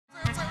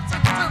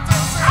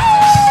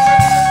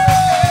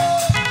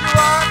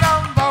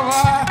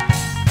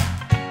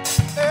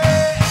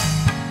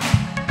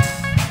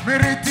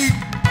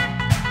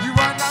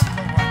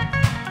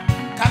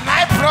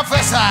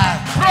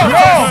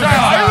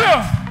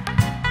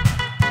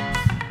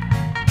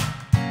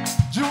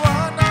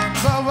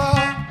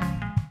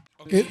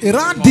In the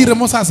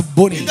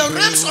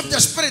realms of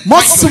the spirit.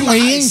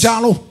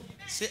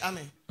 Say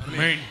amen.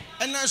 Amen.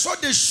 And I saw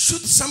they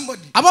shoot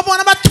somebody.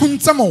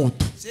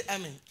 Say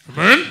amen.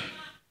 Amen.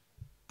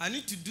 I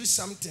need to do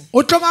something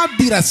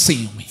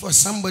For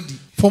somebody.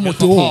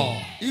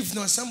 If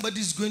not, somebody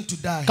is going to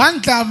die. Say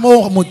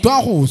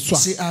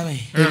amen.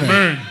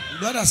 Amen.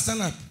 Brother,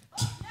 stand up.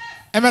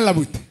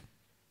 Amen.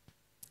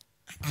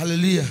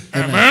 Hallelujah.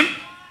 Amen.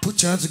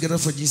 Put your hands together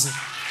for Jesus.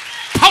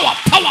 Power,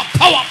 power,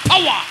 power,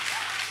 power.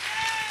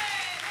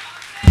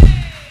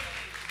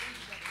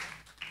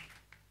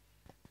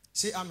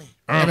 Say amen.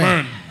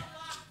 Amen.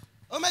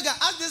 Oh my God,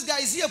 ask this guy,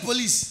 is he a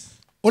police?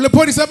 Are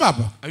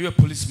you a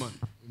policeman?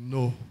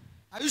 No.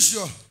 Are you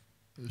sure?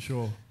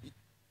 Sure.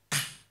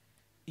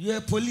 You're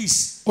a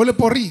police. Or you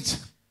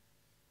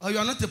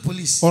are not a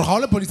police.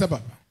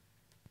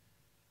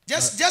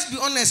 Just be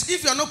honest.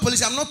 If you are not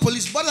police, I'm not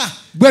police. Brother,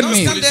 don't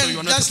stand there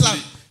and just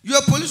laugh. You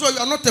are a police or you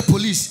are not a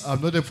police?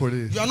 I'm not a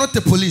police. You are not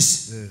a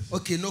police? Yes.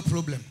 Okay, no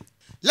problem.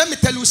 Let me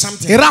tell you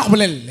something.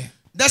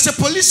 There's a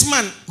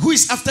policeman who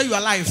is after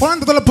your life.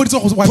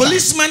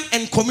 Policeman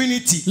and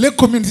community.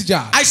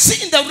 I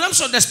see in the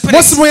realms of the spirit.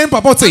 I'm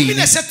in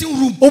a certain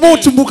room. When you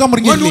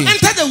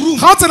enter the room,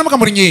 I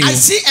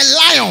see a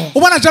lion.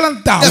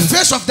 The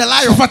face of the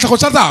lion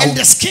and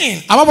the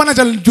skin. So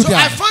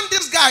I found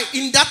this guy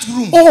in that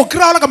room. And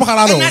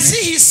I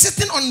see he's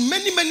sitting on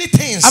many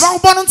things.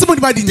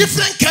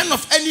 Different kind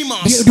of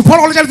animals. And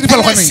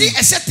I see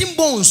a certain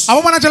bones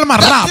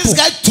that this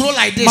guy throw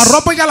like this. What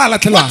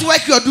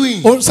work you are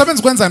doing? What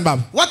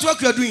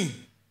work you are doing?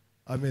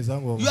 You are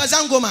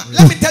Zangoma.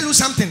 Let me tell you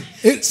something.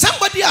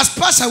 Somebody has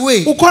passed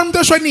away and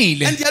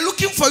they are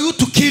looking for you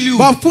to kill you.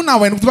 That's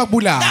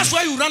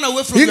why you run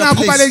away from your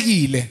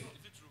place.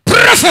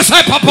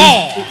 Prophesy,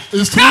 Papa.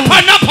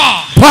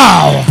 Napa.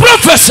 Wow.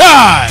 Prophesy.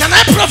 Can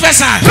I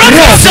prophesy?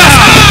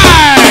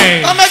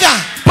 Prophesy. Oh my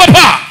God.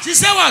 Papa. She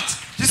said what?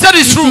 She said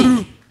it's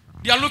true.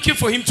 They are looking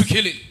for him to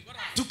kill him.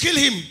 To kill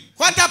him.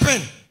 What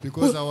happened?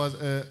 Because I was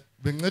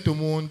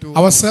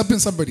helping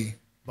somebody.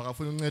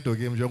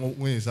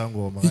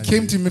 He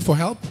came to me for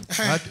help. As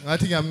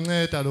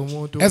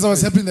I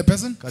was helping the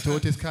person,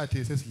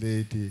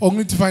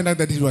 only to find out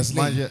that he was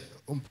late.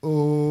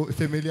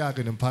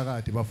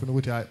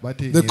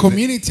 The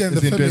community and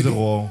the family,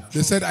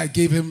 they said I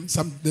gave him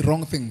the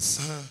wrong things.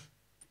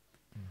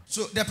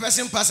 So the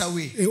person passed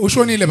away.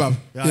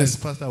 Yes,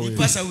 passed away. He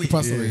passed away.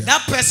 Yes.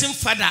 That person's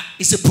father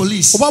is a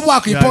police.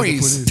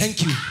 Police.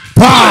 Thank you.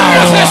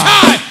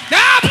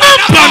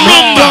 I'm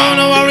not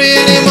gonna worry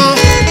anymore.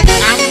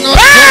 I'm not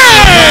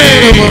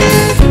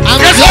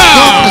just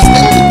gonna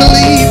stand and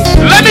believe.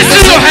 Let me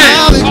see your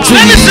hand.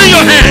 Let me see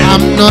your hand.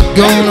 I'm not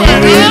gonna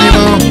worry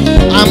anymore.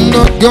 I'm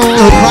not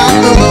gonna cry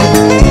no more.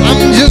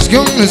 I'm just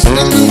gonna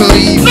stand and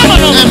believe.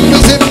 I'm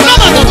gonna set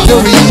my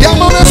victory. I'm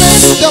gonna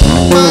lift up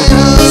my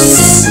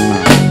hands.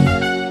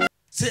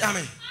 Say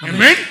amen.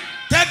 Amen.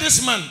 Tell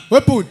this man.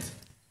 What put?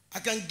 I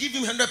can give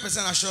him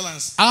 100%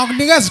 assurance.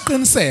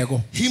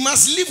 He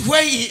must live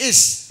where he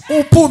is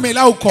and go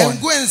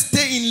and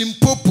stay in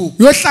Limpopo.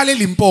 A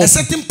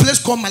certain place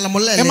called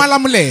Malamulele.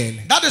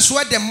 That is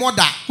where the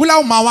mother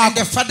and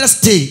the father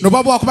stay.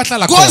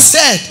 God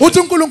said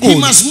he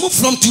must move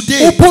from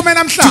today to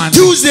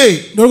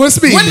Tuesday.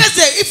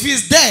 Wednesday, if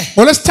he's there,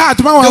 they will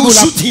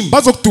shoot him.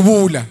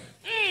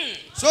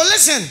 So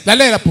listen,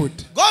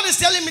 God is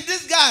telling me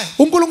this guy,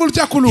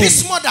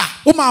 his mother,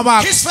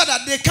 his father,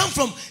 they come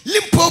from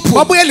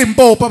Limpopo.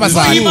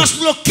 So he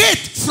must locate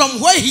from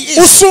where he is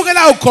and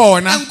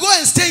go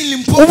and stay in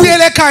Limpopo. If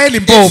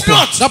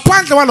not, that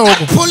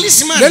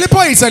policeman will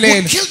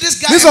kill this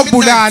guy every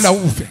night.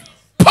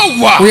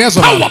 Power.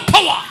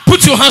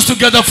 Put your hands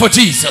together for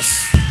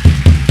Jesus.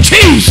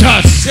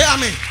 Jesus. Say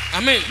amen.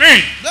 Amen.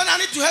 Then I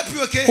need to help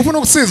you, okay? So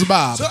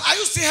are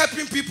you still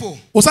helping people?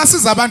 No,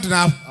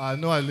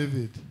 I leave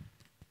it.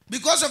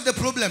 Because of the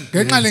problem.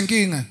 Yes.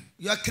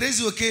 You are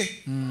crazy, okay?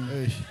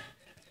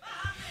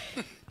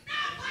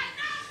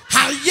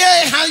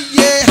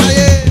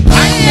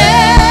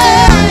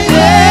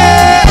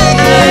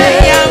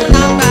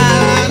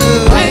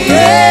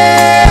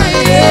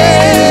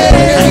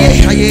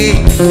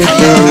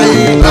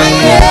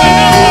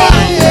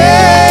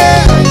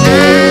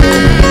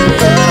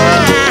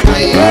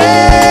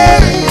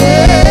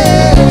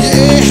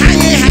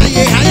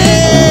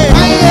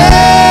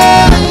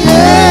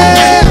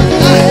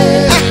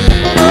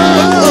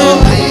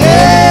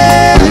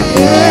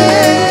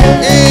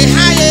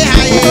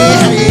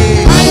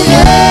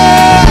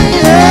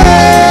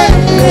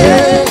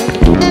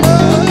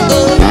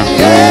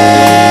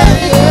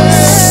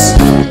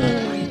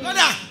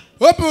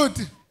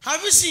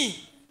 Have you seen?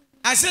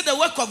 I said the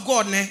work of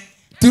God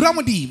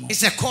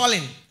is a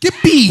calling.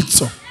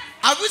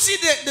 Have you seen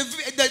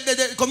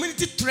the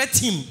community threat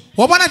him?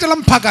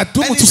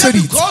 And he said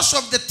because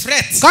of the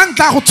threat, and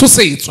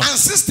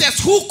sisters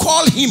who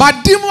call him,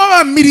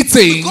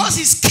 because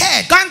he's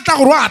scared, he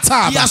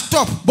has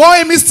stopped.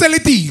 Yeah, do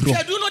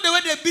you know the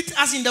way they beat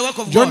us in the work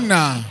of God?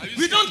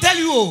 We don't tell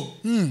you.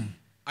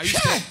 Are you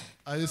scared?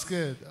 Are you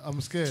scared?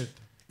 I'm scared.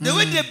 The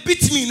way they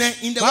beat me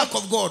in the work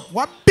of God.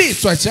 What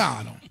beats what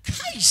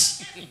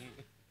Guys.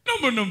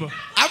 Number.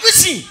 Have you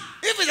seen?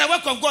 If it's the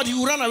work of God, he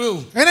will run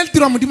away.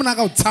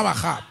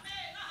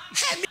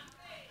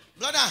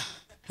 Brother.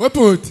 What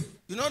put?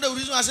 You know the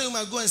reason I say you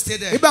might go and stay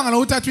there. Go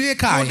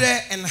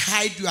there and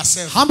hide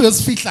yourself. I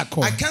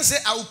can't say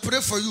I will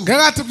pray for you.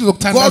 God will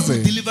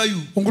deliver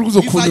you.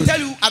 If I tell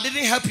you I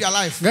didn't help your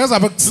life, because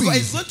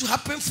it's going to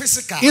happen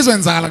physical.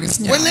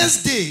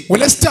 Wednesday,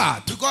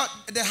 because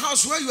the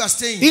house where you are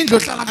staying, I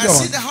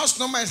see the house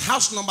number is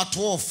house number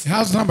 12.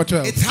 House number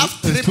 12. It has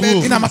 3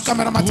 bedrooms.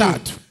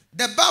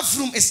 The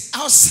bathroom is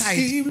outside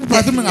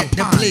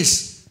the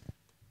place.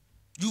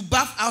 You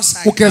bath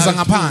outside.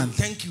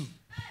 Thank you.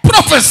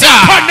 Prophesy.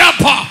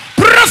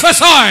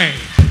 Prophesy.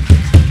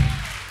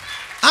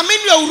 I'm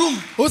in your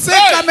room.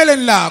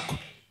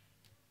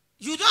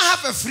 You don't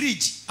have a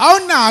fridge.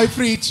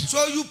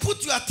 So you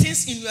put your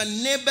things in your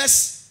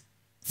neighbor's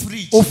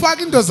fridge. It's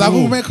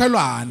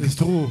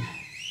true.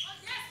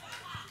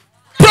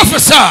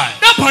 Prophesy.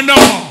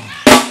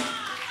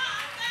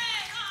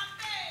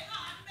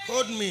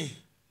 Hold me.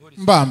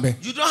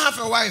 You don't have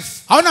a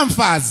wife. But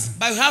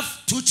you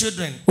have 2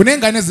 children.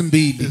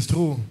 It's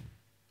true.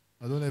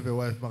 I don't have a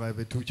wife, but I have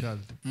a 2 child.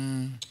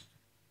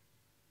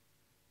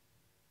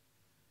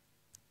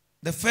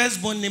 The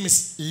firstborn name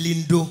is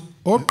Lindo.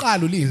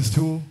 It's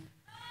true.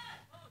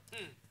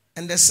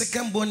 And the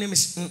second-born name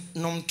is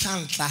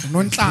Nomtlantla.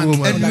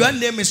 And your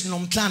name is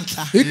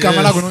Nomtlantla.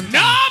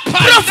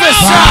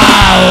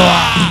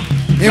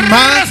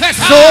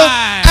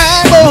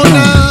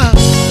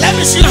 Let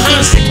me see your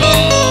hands.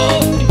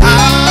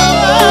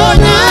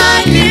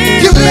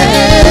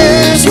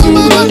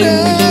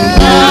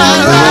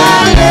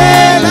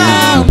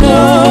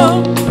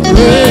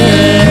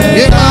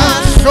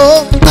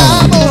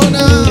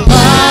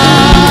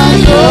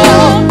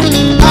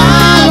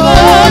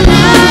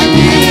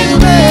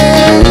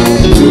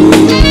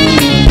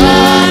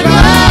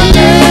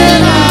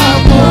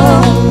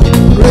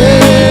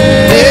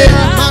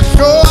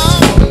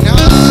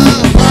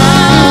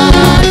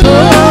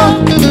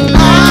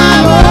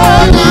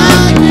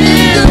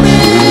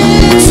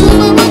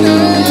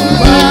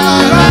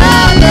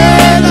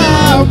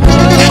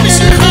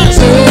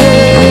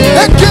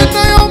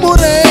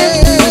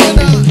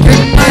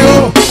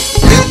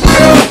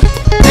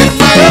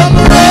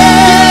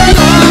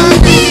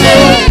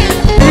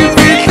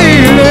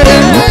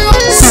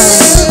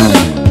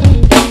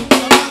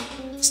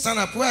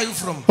 Where are you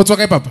from? What's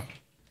okay, Papa?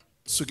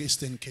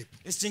 Eastern Cape.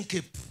 Eastern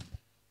Cape.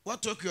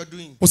 What work you are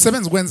doing?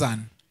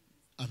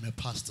 I'm a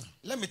pastor.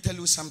 Let me tell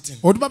you something.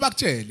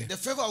 The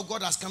favor of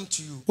God has come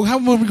to you. I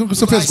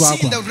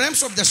see in the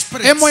realms of the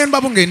spirit.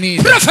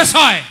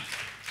 Prophesy.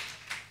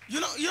 You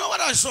know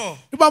what I saw?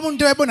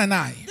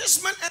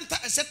 This man entered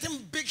a certain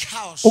big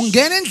house. And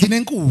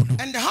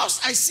the house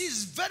I see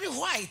is very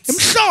white.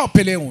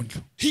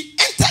 He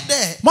entered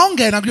there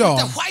with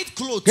the white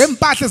clothes.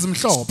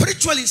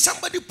 Spiritually,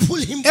 somebody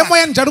pulled him back.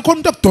 And I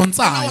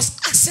was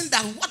asking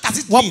that, what does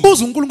it mean?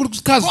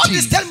 God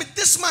is telling me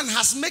this man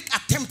has made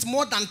attempt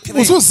more than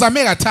 3.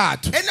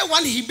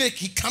 Anyone he make,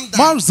 he come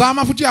down.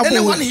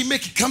 Anyone he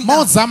make, he come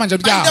down. And the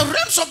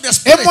realms of the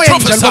spirit,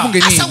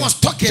 as I was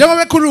talking,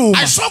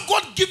 I saw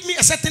God give me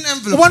a certain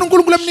envelope. And I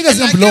gave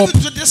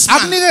it to this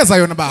man.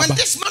 When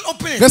this man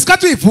opened it, I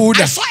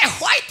saw a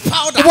white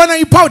powder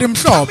coming out.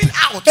 So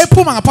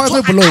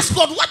I asked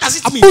God, what does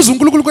it mean? God is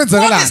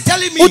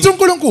telling me,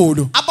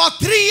 about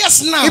 3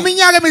 years now, you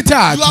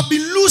have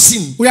been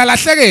losing. But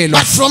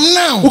from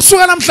now, He's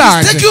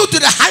taking you to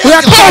the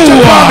higher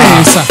level.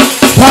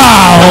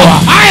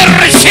 Wow. I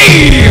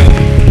receive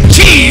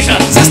Jesus.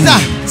 Sister,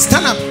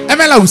 stand up.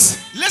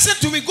 Listen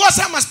to me. God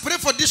said I must pray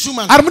for this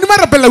woman. In the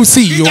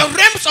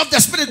realms of the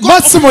spirit,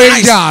 God opened my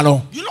eyes.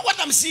 You know what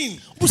I'm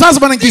seeing? This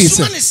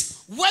woman is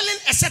wearing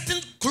a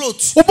certain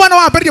clothes. But the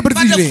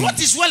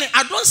cloth is wearing.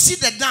 I don't see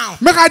the down.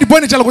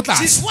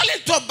 She's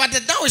wearing top, but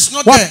the down is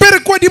not there. God said I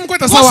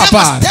must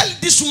tell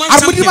this woman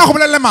something.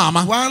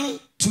 1,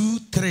 2,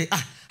 3.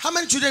 How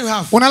many children you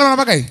have?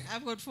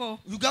 I've got 4.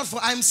 You got 4.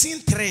 I'm seeing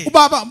 3.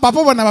 Because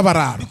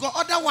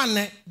other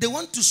one, they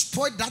want to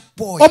spoil that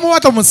boy. 1,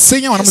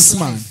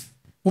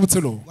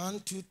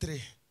 2,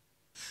 3.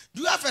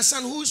 Do you have a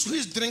son who is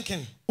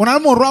drinking?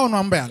 Because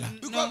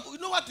you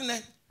know what?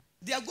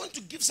 They are going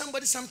to give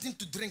somebody something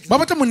to drink.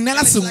 And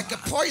it's like a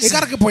poison.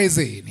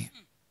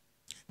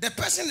 The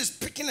person is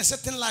picking a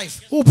certain life.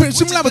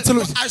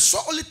 I saw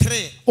only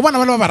 3.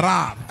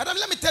 Adam,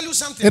 let me tell you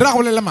something.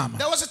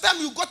 There was a time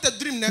you got a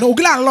dream. And you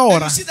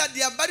see that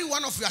they are burying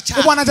one of your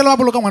child. God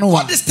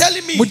is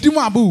telling me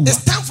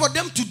it's time for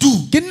them to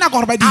do.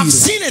 I've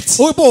seen it.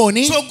 So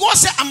God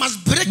said I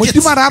must break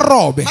it.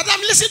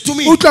 Adam, listen to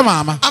me.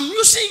 I'm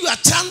using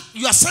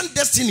your son's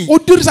destiny to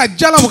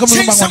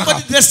change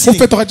somebody's destiny.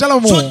 So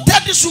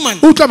tell this woman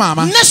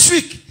next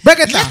week,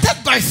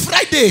 latest by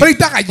Friday,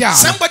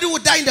 somebody will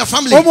die in the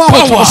family. She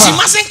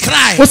mustn't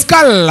cry.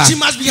 She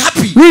must be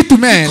happy.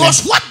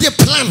 Because what they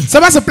planned,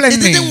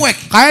 it didn't work.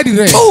 2, I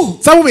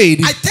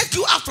take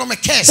you out from a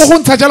curse. Thank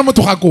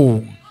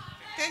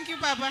you,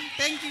 Papa.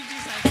 Thank you,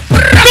 Jesus.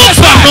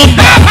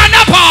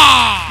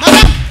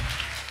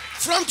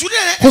 From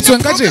today, the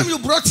problem you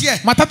brought here,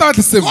 God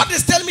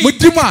is telling me to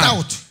take it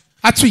out.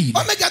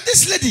 Omega,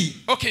 this lady.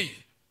 Okay.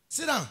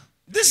 Sit down.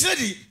 This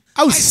lady,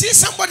 I see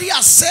somebody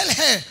has sell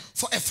her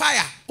for a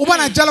fire.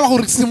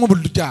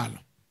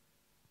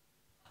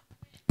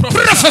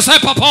 Prophesy,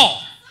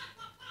 Papa.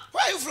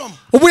 Where are you from?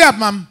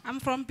 I'm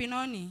from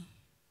Pinoni.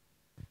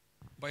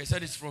 But he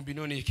said it's from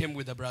Benoni. He came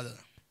with the brother.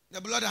 The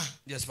brother?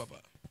 Yes,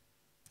 Papa.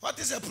 What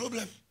is the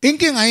problem?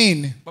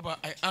 Papa,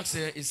 I asked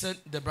her, he said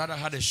the brother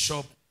had a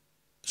shop.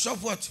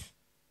 Shop what?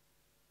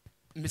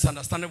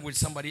 Misunderstanding with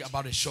somebody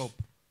about a shop.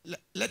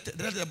 Let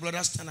the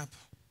brother stand up.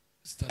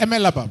 It's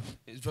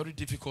very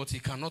difficult. He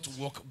cannot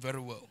walk very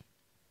well.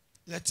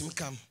 Let him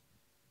come.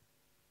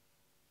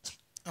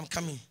 I'm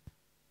coming.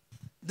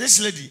 This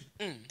lady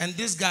and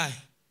this guy,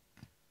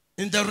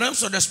 in the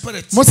realms of the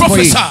spirit,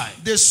 prophesy.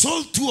 They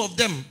sold two of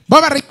them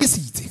for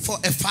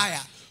a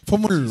fire.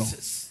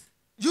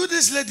 You,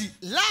 this lady,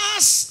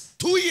 last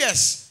 2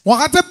 years,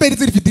 a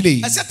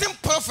certain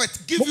prophet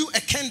give you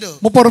a candle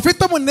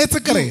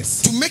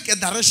to make a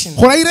direction.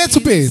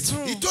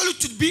 He told you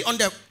to be on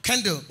the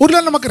candle. When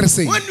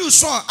you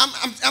saw,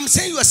 I'm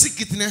saying you are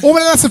sick, then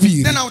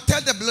I'll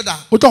tell the brother.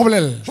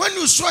 When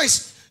you saw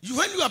it,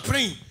 when you are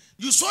praying,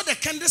 you saw the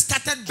candle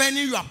started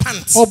burning your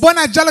pants. And it burned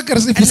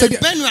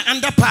your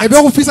underpants. And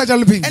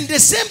the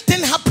same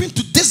thing happened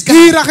to this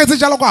guy.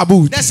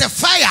 There's a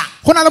fire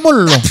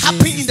that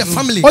happened in the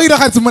family.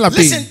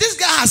 Listen, this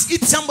guy has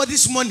eaten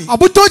somebody's money.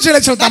 That's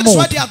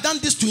why they have done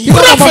this to him.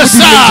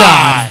 Prophesy!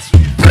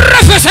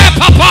 Prophesy,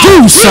 Papa!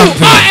 Do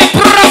something. You are a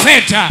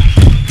prophet.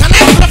 Can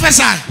I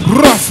prophesy?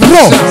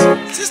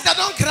 Sister,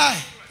 don't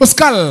cry.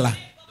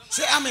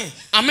 Say amen.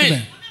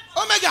 Amen.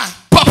 Omega.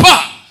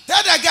 Papa.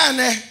 Tell the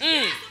guy,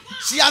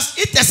 she has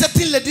eaten a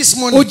certain lady's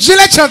money. So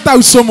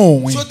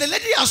the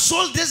lady has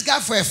sold this guy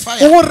for a fire.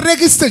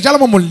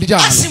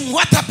 Ask him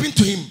what happened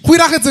to him.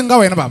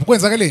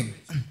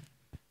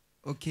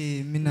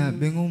 Okay, mina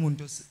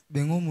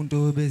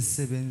bengumuntu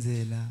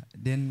obesebenzela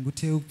then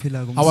kuthe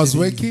ukuphila I was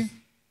working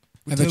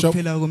in the job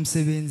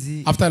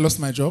after I lost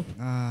my job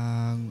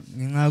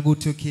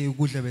ngingakuthi okay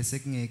ukudla bese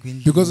kungekho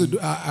endlini because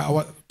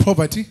our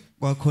poverty.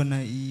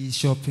 Kwakhona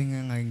i-shopping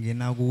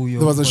engangena kuyo.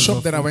 There was a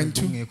shop that I went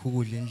to. There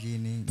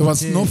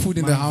was no food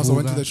in the house. I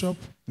went to the shop.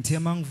 Ngithe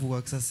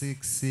mangivuka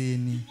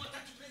kusasekuseni.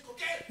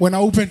 When I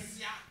opened,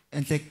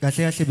 kahle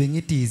kahle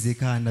bengidize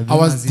ekhanda I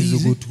was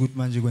dizzy. ukuthi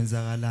manje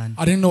kwenzakalani.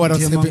 I didn't know what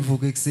was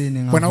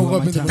happening. When I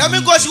woke up, tell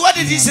me, God, what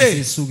did he say?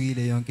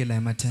 Esukile yonke la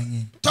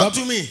emathangeni. Talk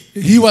to me.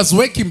 He was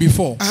working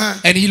before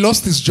and he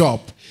lost his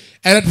job.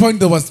 At that point,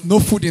 there was no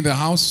food in the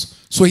house.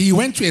 So he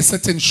went to a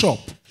certain shop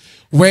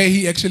where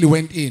he actually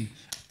went in.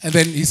 And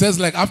then he says,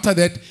 like, after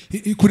that,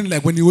 he couldn't,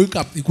 like, when he woke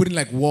up, he couldn't,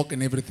 like, walk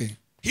and everything.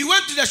 He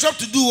went to the shop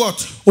to do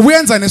what?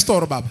 Where's in the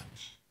store, Baba?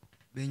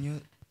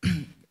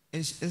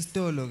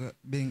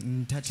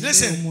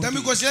 Listen, let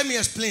me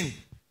explain.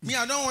 Me,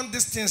 I don't want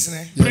these things.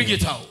 Bring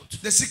it out.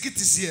 The secret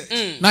is here.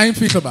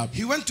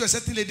 He went to a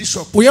certain lady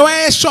shop.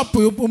 Buying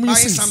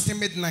something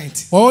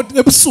midnight.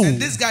 And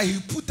this guy, he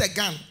put a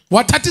gun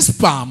on that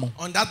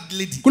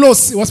lady. He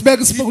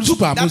took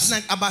that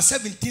night about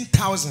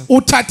 17,000. So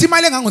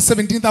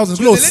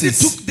the lady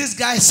took this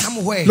guy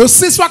somewhere. And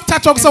worked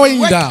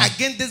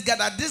against this guy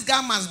that this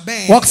guy must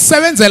burn. So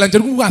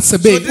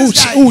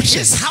this guy,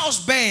 his house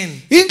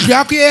burned. And it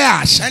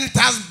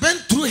has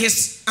burned through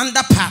his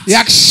underparts.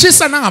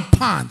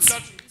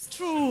 It's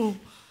true.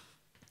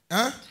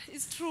 Huh?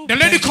 It's true. The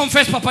lady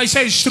confessed, Papa. He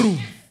said it's true.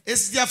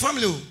 It's their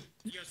family.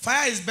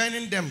 Fire is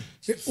burning them.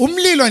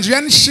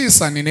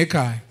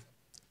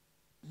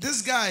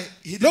 This guy,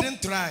 he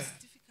didn't try.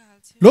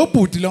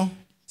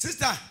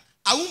 Sister,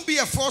 I won't be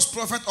a false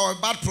prophet or a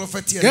bad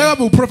prophet here. But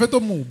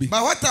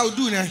what I'll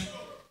do now?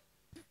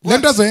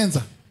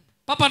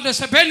 Papa,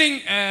 there's a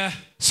burning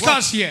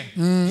scars here.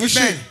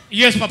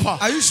 Yes, Papa.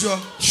 Are you sure?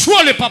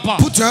 Surely, Papa.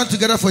 Put your hand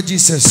together for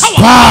Jesus.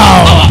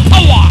 Power.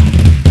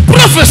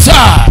 Prophesy.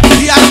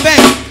 He has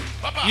burned.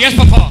 Papa. Yes,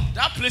 Papa.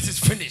 That place is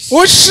finished.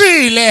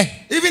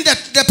 Even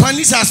the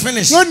panis has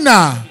finished. Let me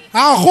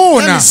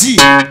see.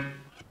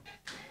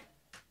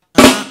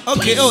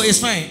 Okay, oh, it's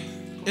fine.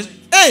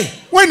 Hey,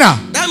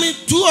 that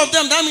means two of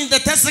them. That means the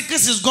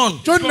testicles is gone.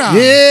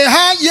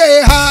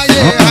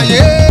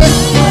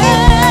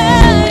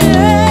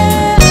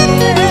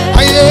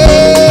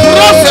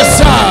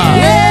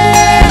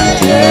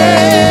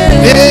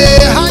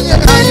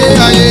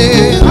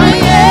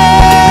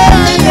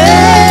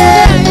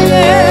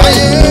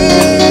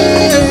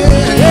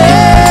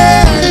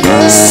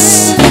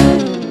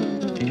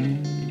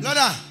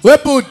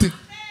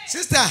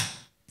 Sister,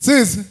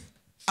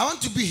 I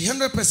want to be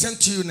 100%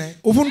 to you now.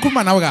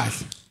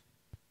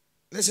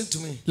 Listen to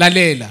me.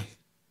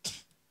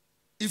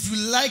 If you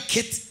like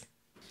it,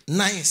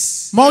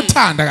 nice.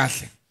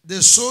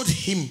 They sold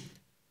him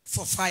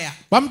for fire.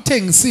 And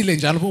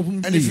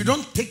if you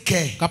don't take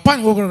care,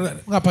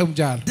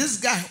 this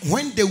guy,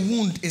 when the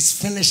wound is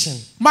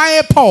finishing,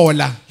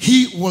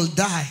 he will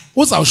die.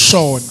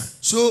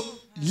 So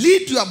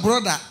lead your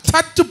brother to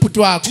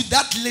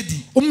that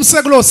lady.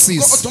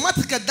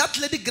 Automatically, that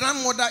lady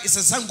grandmother is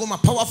a sangoma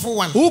powerful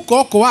one. So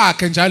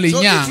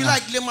if you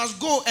like, they must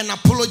go and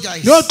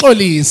apologize.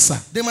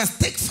 They must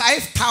take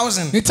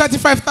 5,000. Go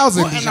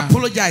and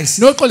apologize.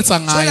 So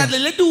that the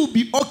lady will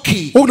be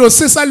okay.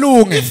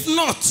 If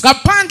not,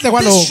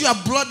 this your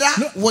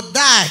brother will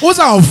die.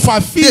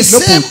 The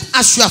same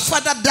as your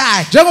father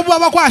died.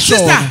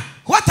 Sister,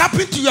 what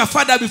happened to your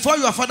father before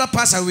your father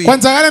passed away?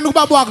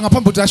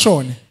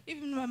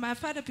 Even my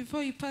father,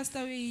 before he passed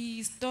away,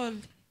 he stole.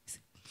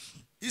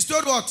 He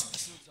stole what?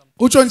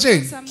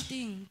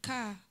 Something,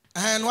 car.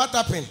 And what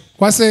happened?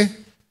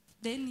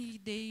 Then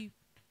they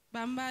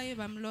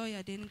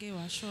lawyer, then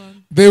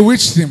they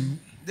witched him.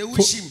 They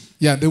witched him.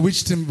 Yeah, they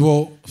witched him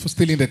for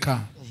stealing the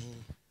car.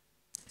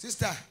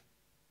 Sister,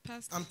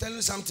 I'm telling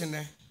you something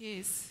there.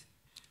 Yes.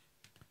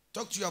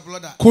 Talk to your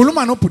brother.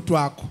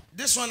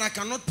 This one I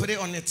cannot pray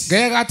on it. If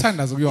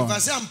I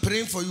say I'm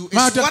praying for you,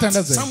 it's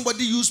what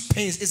somebody used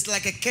pains. It's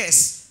like a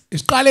curse.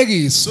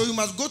 So you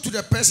must go to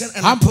the person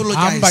and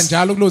apologize.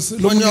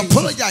 When you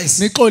apologize,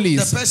 the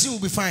person will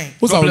be fine.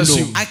 God bless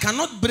you. I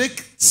cannot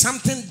break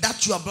something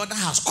that your brother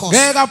has caused.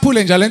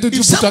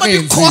 If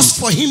somebody caused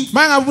for him,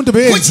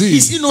 which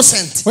is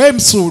innocent, I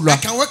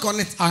can work on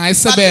it. But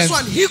this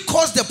one, he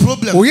caused the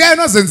problem. So you and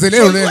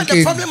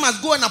the problem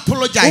must go and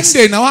apologize.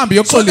 So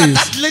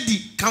that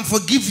lady can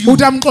forgive you.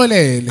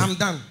 I'm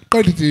done.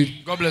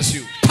 God bless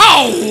you.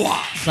 Power.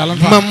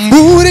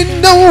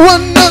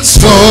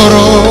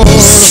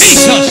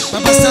 Jesus.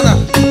 Papa, stand up.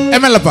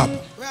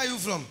 Where are you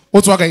from?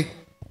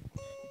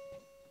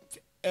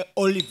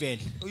 Oliver.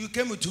 Oh, you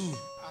came with who?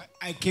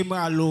 I came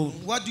alone.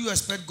 What do you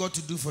expect God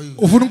to do for you?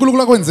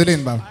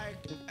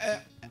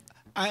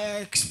 I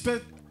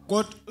expect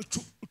God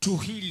to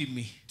heal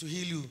me. To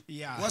heal you?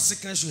 Yeah. What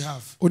sickness you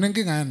have?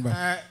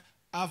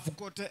 I've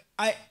got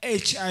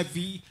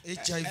HIV.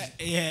 HIV?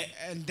 Yeah,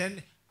 and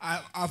then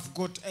I've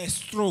got a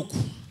stroke.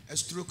 A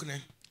stroke,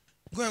 ne?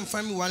 Go and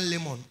find me one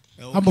lemon.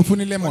 When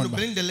you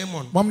bring the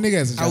lemon,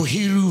 I'll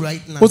heal you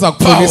right now. Power.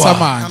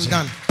 I'm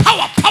done.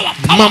 Power.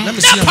 Let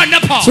me see.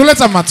 So let's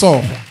have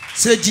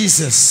say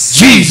Jesus.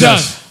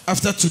 Jesus.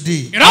 After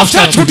today. And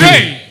after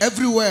today.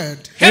 Every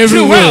word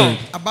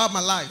about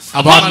my life.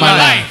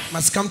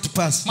 Must come to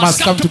pass.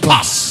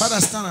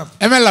 Father, stand up.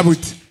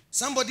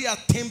 Somebody has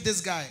tamed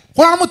this guy.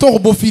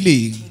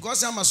 God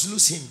said I must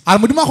lose him. So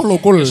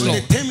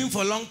they tamed him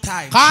for a long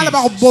time.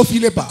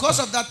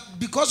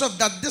 Because of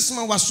that, this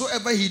man,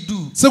 whatsoever he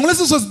do,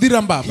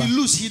 he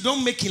lose. He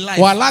don't make in life.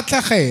 He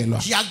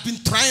has been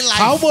trying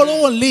life.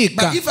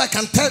 But if I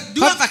can tell,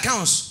 do you have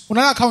accounts? Do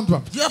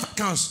you have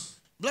accounts?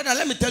 Brother,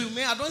 let me tell you,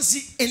 man, I don't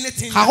see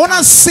anything. I want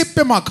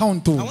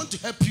to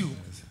help you.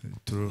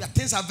 Your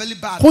things are very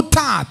bad.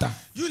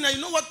 You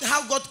know what?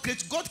 How God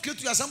creates? God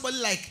creates you as somebody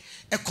like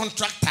a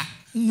contractor.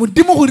 But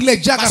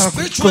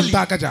spiritually,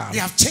 they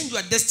have changed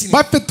your destiny. You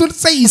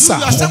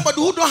are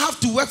somebody who don't have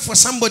to work for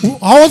somebody.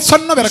 You're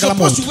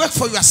supposed to work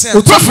for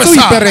yourself.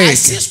 I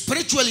see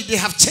spiritually they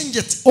have changed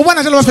it. So God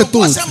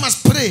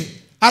must pray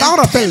and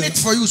turn it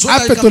for you so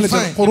that you can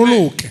find.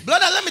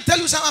 Brother, let me tell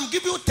you something. I'm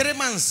giving you 3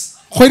 months.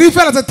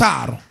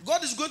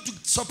 God is going to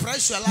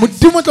surprise your life.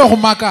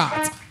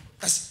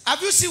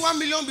 Have you seen 1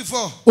 million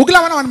before? No.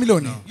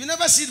 You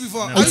never see it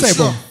before. Are you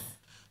sure?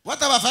 What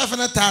about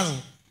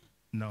 500,000?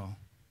 No.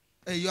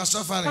 Hey, you are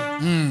suffering.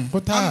 I'm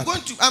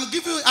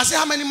giving you, I say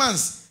how many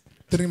months?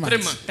 3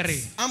 months.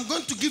 3. I'm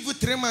going to give you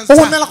 3 months. You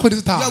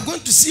are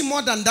going to see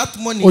more than that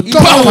money.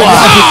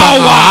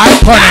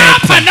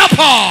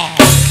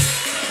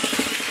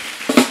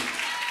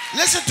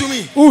 Listen to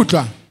me.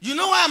 You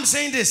know why I'm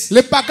saying this?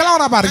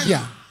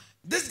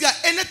 This guy,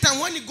 anytime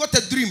when he got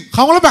a dream,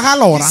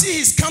 you see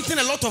he's counting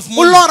a lot of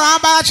money.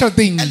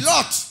 A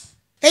lot.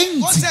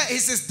 God said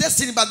it's his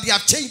destiny, but they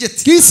have changed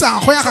it. As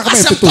I'm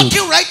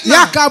talking right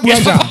now,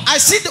 I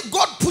see that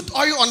God put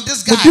oil on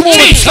this guy. And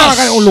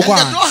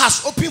the door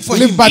has opened for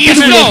him.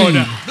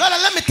 Brother,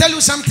 let me tell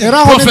you something.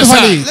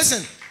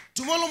 Listen,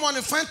 tomorrow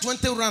morning, find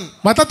 20 rand.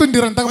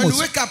 When you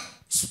wake up,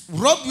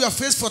 rub your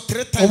face for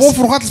 3 times.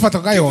 Give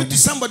it to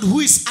somebody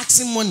who is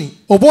asking money.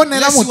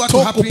 Let's see what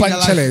will happen in your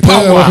life.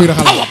 Power.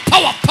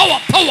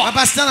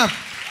 Papa, stand up.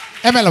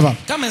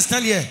 Come and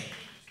stand here.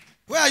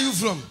 Where are you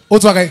from?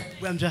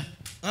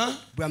 Huh?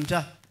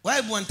 Why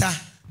Buanta?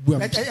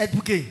 At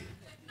Puking.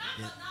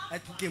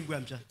 At Puking,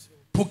 Buamja.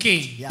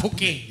 Puking.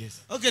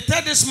 Yes. Okay,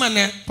 tell this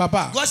man,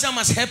 Papa. God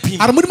must help him.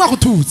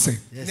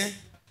 Yes.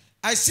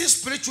 I see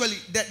spiritually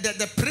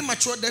the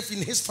premature death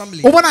in his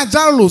family. God must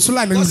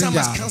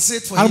cancel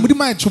it for him.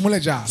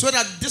 So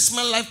that this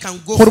man's life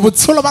can go forward.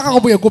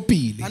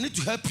 I need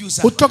to help you,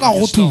 sir.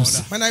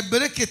 When I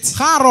break it,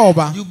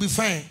 you'll be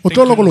fine.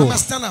 You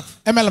must stand up.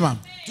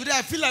 Today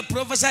I feel like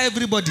prophesy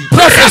everybody.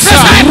 Prophesy.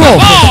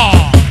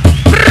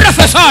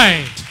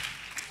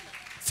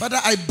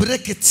 Father, I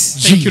break it.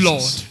 Thank you,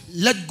 Lord.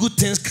 Let good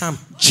things come.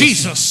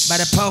 Jesus. By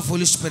the power of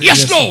Holy Spirit.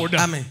 Yes, Lord.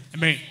 Amen.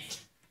 Amen.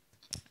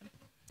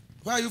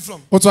 Where are you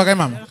from?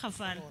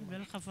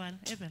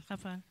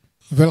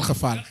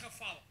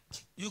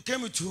 You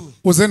came with who?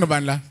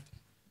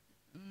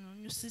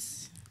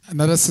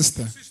 Another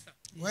sister.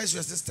 Where's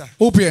your sister?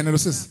 Another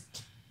sister.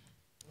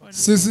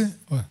 Sissy.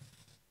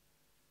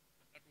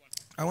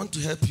 I want to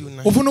help you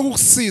now.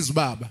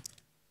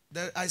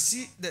 I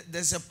see that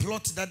there's a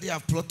plot that they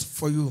have plotted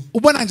for you.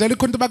 It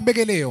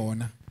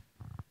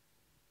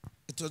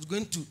was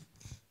going to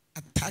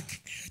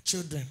attack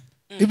children.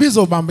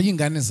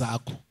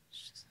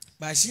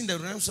 But I see in the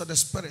realms of the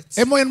spirit.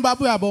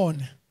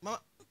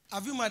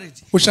 Have you married?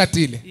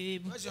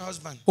 Where's your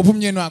husband?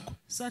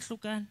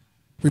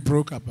 We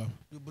broke up.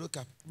 You broke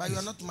up. But you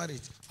are not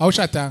married. But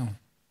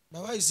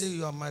why you say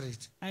you are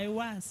married? I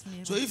was.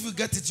 So if you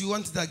get it, you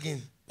want it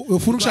again.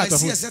 Because I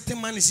see a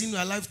certain man is in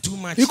your life too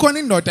much. And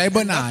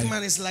that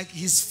man is like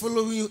he's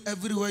following you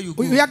everywhere you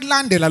go.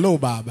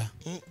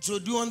 So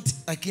do you want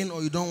again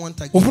or you don't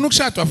want again?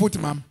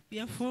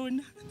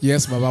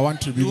 Yes, Baba, I want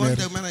to be married. You want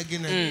the man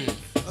again? Okay,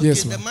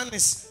 yes, the man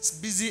is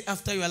busy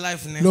after your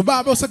life now.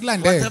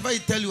 Whatever he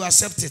tell you,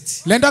 accept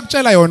it. He'll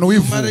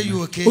marry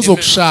you, okay? Put your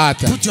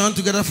hand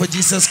together for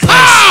Jesus Christ.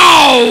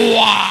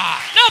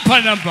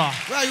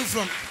 Where are you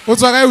from? I'm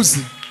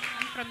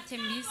from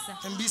Tembisa.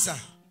 Tembisa.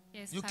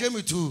 Yes, you came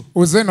with who?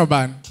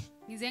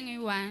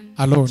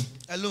 Alone.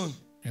 Alone?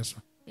 Yes.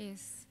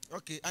 Yes.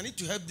 Okay, I need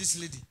to help this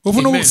lady.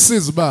 Amen.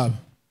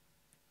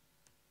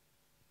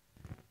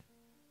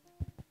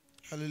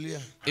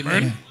 Hallelujah.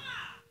 Amen.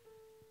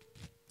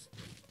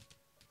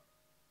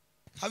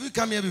 Have you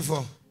come here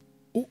before?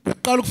 It's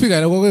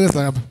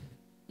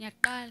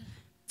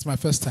my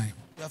first time.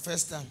 Your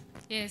first time?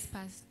 Yes,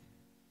 Pastor.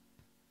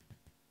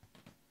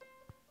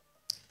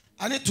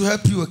 I need to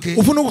help you, okay?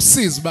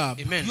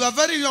 Amen. You are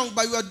very young,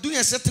 but you are doing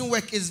a certain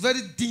work. It's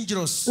very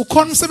dangerous.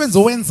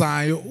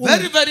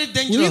 Very, very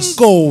dangerous.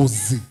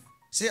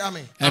 Say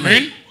amen.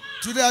 Amen.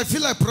 Today I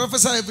feel like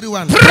prophesy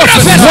everyone.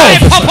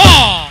 Prophesy,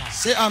 Papa.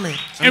 Say amen.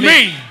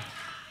 Amen.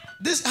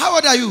 How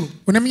old are you?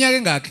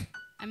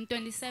 I'm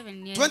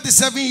 27 years.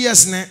 27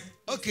 years now.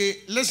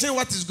 Okay, listen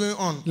what is going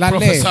on.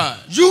 Prophesy.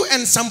 You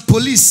and some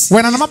police.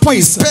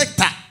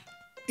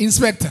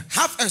 Inspector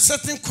have a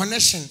certain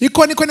connection.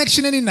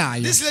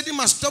 This lady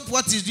must stop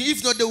what is doing.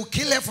 If not, they will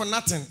kill her for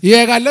nothing.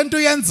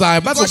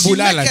 Because she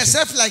makes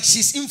herself like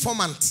she's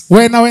informant.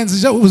 And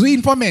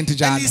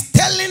he's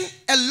telling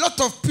a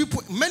lot of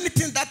people many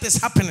things that is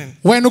happening.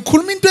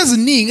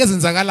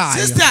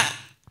 Sister,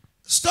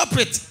 stop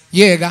it.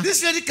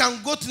 This lady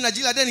can go to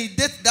Nigeria, then he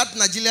date that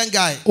Nigerian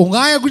guy. When you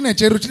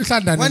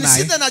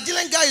see the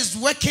Nigerian guy is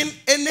working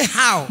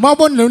anyhow,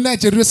 then you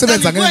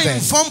go and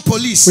inform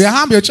police. Then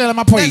they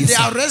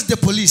arrest the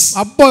police.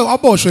 Then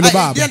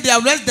they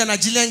arrest the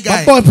Nigerian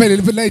guy.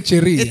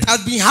 It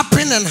has been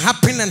happening and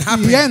happening and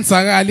happening.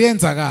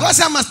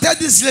 Because I must tell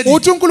this lady,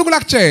 even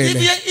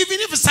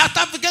if South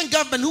African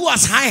government who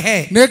has high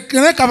hair, she must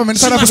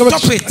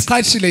stop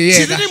it. She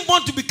didn't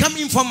want to become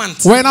informant.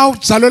 This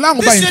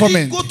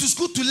lady go to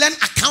school to learn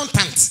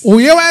accountant.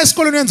 Because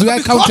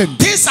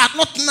things are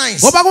not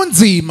nice.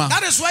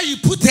 That is why you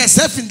put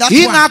herself in that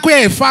one.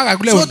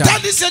 So tell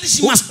this lady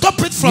she must stop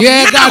it from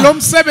now.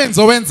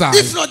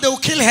 If not, they will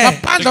kill her.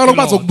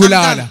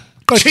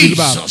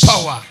 Jesus.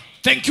 Power.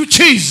 Thank you,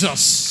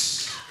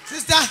 Jesus.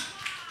 Sister,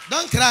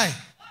 don't cry.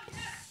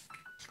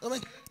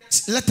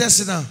 Let her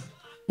sit down.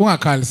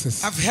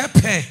 I've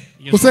helped her.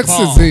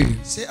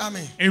 Say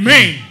amen.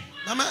 Amen.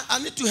 Mama, I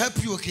need to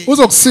help you, okay? You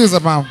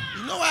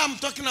know why I'm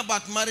talking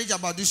about marriage,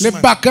 about this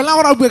woman?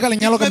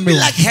 It may be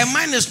like her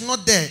mind is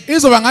not there.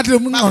 But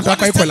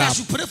God is telling us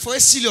to pray for her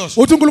serious.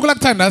 I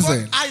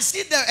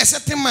see there a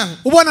certain man.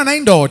 I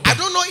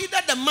don't know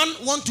either the man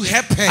want to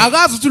help her or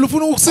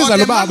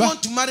the man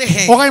want to marry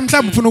her. I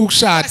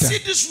see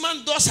this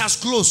woman's doors has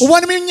closed. As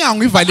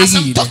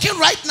I'm talking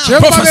right now,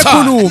 and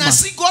I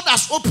see God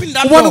has opened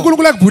that door. So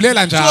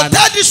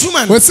tell this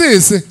woman,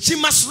 she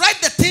must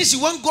write the things she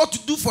wants God to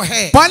do for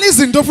her. 2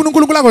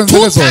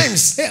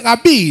 times.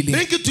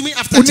 Bring it to me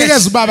after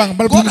church. God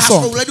has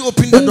already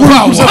opened the door.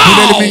 Wow. Put your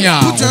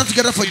hands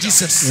together for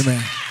Jesus.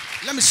 Amen.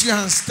 Let me see your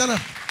hands. Stand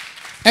up.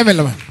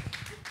 Amen.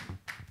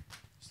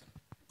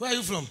 Where are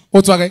you from?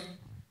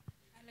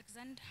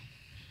 Alexander.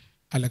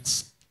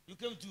 Alex. You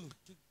came to.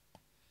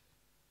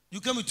 You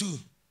came with two.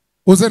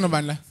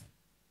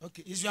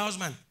 Okay, is your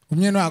husband?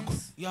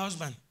 Your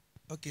husband.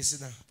 Okay, sit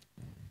down.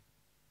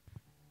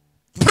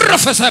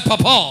 Prophesy,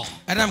 Papa.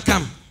 Adam,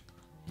 come.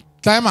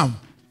 Time.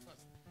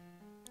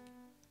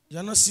 You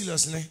are not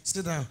serious, ne?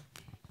 Sit down.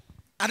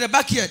 At the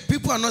back here,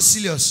 people are not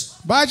serious.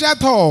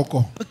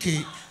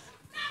 Okay.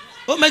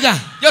 Omega.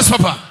 Yes,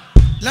 Papa.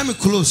 Let me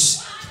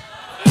close.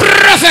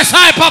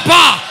 Prophesy,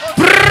 Papa.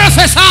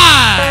 Prophesy.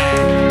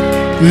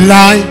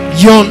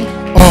 Lion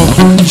of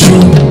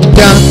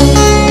Judah,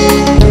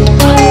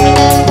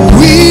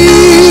 we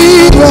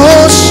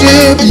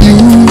worship you.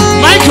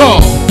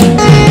 Michael.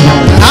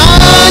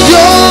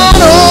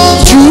 Lion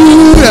of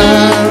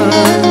Judah,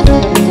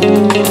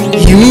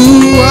 you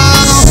are.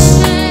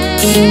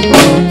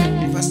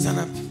 Stand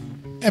up.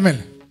 Amen.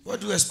 What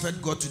do you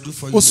expect God to do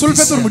for you? God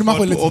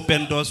to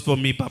open doors for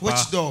me, Papa.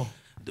 Which door?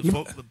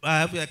 I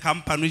have a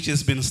company which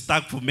has been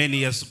stuck for many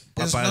years,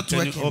 It's Papa. not Can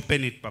you working.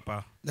 open it,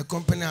 Papa? The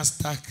company has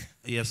stuck.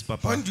 Yes,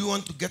 Papa. When do you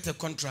want to get a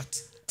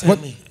contract? Tell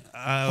me.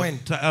 When?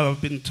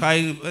 I've been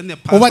trying in the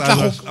past.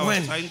 I was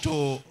When? trying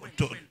to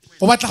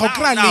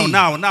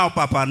now,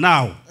 Papa,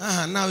 now.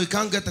 Now we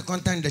can't get a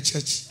contract in the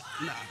church.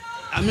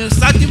 I mean,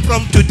 starting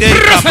from today,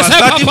 Papa.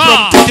 Starting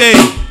from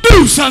today.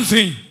 Do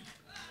something.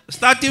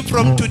 Starting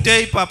from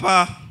today,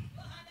 Papa.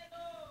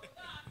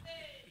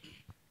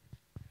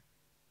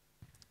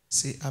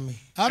 Say amen.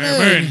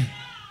 Amen.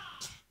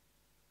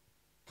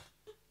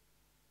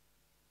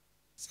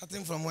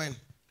 Starting from when?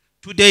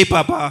 Today,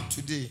 Papa.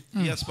 Today.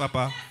 Yes,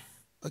 Papa.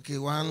 Okay,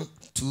 1,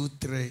 2,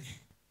 3.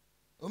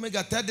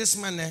 Omega, tell this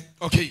man,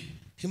 Okay.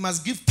 he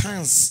must give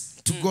thanks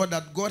to God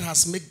that God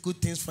has made good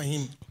things for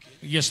him.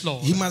 Yes,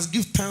 Lord. He must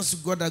give thanks to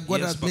God that God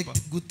Yes, has made Papa.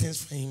 good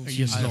things for him.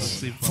 Yes, I Lord.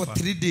 receive, For Papa.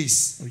 3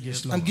 days.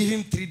 Yes, I'm Lord. giving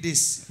him 3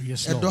 days.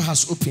 Yes, A Lord. door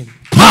has opened.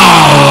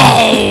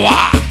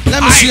 Power.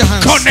 Let me see your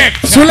hands.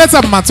 Connect. So let's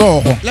have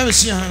matsogo. Let me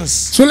see your hands.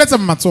 So let's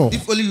have matsogo.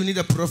 If only you need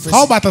a prophecy.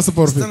 How about us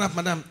for Stand up,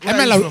 madam. Where are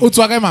Emela you o from?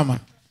 tswa kae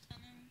mama?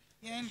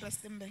 Yeah, in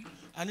Rustenburg.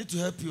 I need to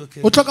help you,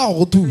 okay? O tlhoka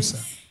go thusa.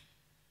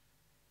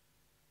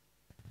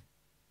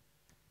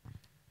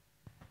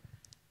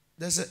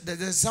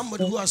 There's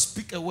somebody who has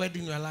speak a word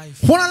in your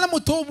life. Go na le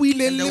motho o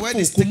buile And the word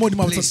is lefoko mo taking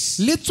di place.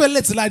 mabotsa. Le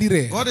tsweletse la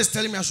direla. God is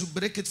telling me I should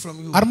break it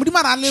from you A re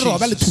modimo ra le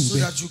roba le so thube.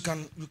 that you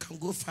can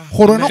go far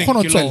Gore no Thank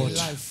kgona you, go Lord. in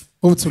tswella. life.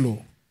 O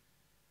botshelo.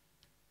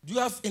 Do you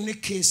have any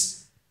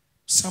case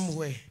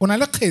somewhere? O na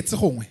le kgetse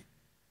gongwe.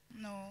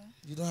 No.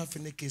 You don't have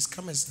any case.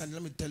 Come and stand.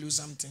 Let me tell you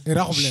something. E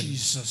ra go bolela.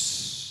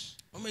 Jesus.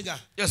 Omega,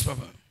 Yes,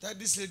 Papa. tell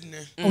this lady,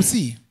 O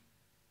see.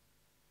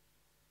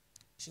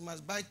 she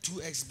must buy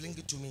 2 eggs, bring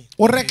it to me.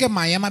 O reke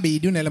mae a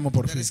mabedi o ne le mo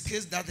There is porofeta.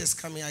 case that is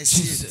coming. I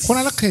see it. Go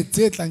na le kgetse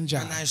e tlang And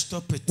jang. I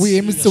stop it O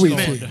emisitse o e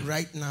Lord. fe.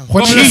 right now. Go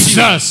na le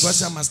Jesus.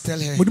 Because I must tell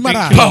her. modimo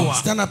ra. Power.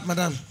 Stand up,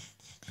 madam.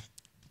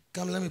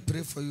 Come, let me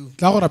pray for you.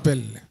 Tla go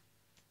rapelle.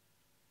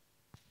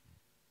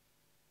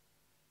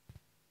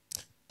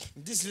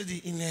 This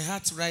lady in her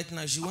heart right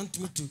now, she wants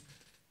me to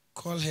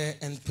call her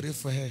and pray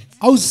for her.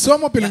 A o so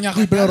mo pelong ya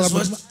go ipela That is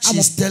what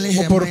she's telling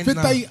her mind now.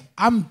 moporofeta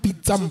a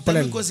mpitsa Tell me,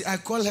 mpolella. because I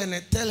call her and I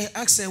tell her,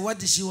 ask her, what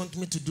does she want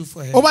me to do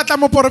for her? O batla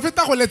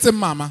moporofeta go letseng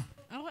mama.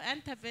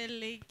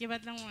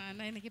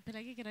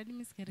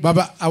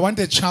 Baba, I want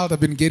a child. I've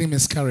been getting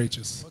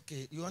miscarriages.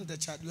 Okay, you want the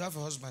child, you have a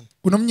husband,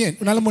 O nomnyeni,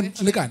 o na le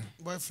molekane.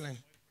 boyfriend.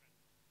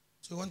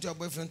 So you want your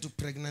boyfriend to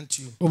pregnant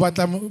you. O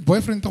batla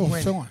boyfriend go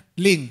When? fengwa.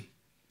 Leng.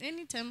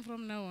 Anytime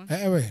from now on.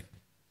 We.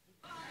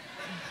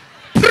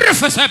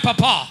 Prophesy,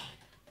 Papa.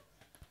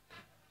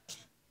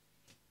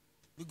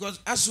 Because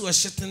as you were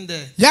sitting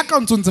there, Ya ka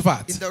ntse in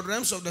fatshe. the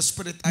realms of the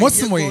spirit, I Mo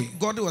hear semoyeng.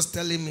 God was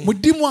telling me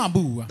Modimo a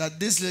bua. that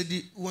this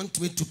lady wants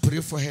me to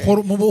pray for her. Gore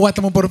o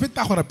batla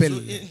moporofeta go So rapelle.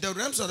 in the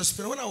realms of the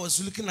spirit, when I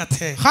was looking at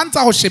her, Ga ntse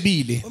go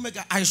shebile.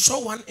 Omega, I saw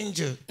one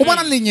angel O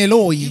bona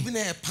lenyelo o ye. giving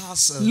her a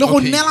parcel. Le go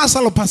nela sa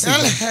lo Tell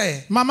pasela.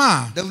 her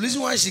Mama, the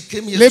reason why she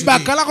came here le today,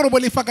 baka la gore bo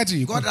le fa ka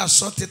jiko. God has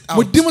sorted out.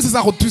 Modimo se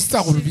sa go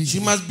thusa go She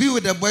bibile. must be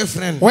with a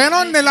boyfriend. Wena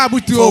o nnela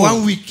abuti For o.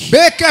 1 week.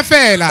 Beke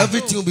fela.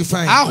 Everything will be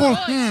fine. A go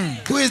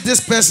Who is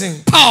this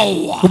person?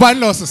 Power. o ba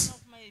losses.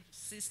 My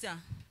sister.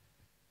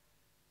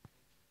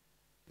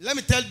 Let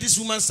me tell this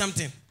woman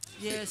something.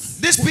 Yes.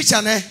 This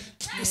picture,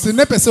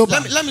 Senepe se o ba.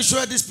 let me show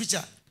her this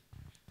picture.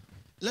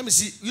 Let me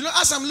see. You know,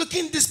 as I'm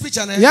looking at this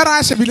picture, Ya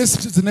ra shebile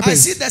senepe. I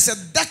see there's a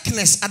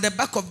darkness at the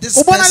back of this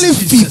O bona le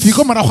person. fifi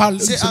ko mara go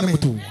Say sene amen.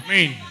 motho.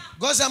 Amen.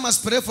 God said I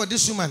must pray for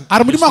this woman. A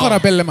re modimo go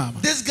rapelle mama.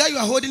 This guy you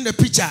are holding the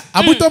picture.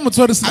 Abuti o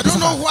motshware I don't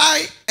know senepe.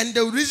 why and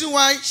the reason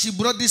why she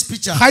brought this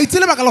picture. Ga itse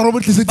le baka la gore bo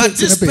tlise But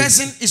this senepe.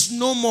 person is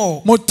no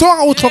more. Motho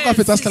ga o tlhoka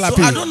fetsa se la So I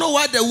pele. don't know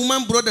why the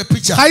woman brought the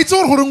picture. Ga itse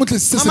gore go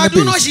tlise Mama, do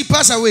you know senepe. she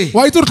passed away?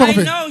 Wa itse gore tlhoka I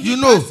fetsa. know he You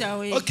know. passed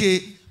away.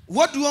 Okay.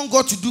 What do you want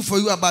God to do for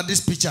you about this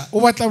picture? O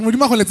batla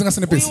modimo go letsenga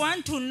senepe. We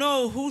want to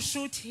know who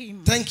shoot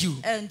him. Thank you.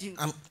 And you.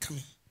 I'm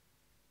coming.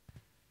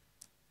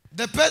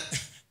 The pet.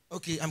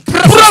 Okay, I'm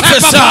Prophesy,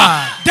 coming.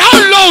 Papa.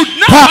 Download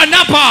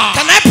Napa.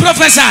 Can I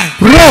prophesy?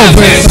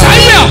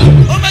 Fire.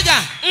 Oh my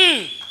God.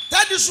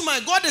 Tell this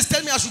woman, God is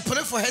telling me I should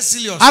pray for her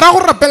serious. Ara go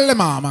rapelle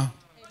mama.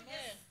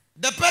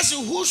 The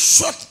person who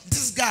shot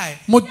this guy,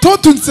 Motho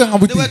tuntseng there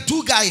were abuti.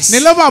 2 guys. Ne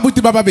le ba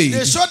abuti ba They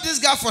babedi. shot this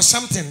guy for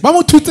something. Ba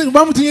mo thutseng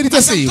ba mo thunyeditse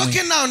As I'm sengwe.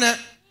 talking now,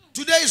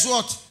 today is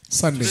what?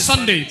 Sunday.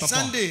 Sunday, Papa.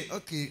 Sunday.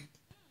 Okay.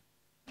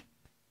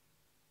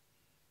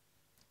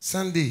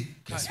 Sunday.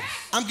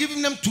 I'm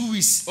giving them 2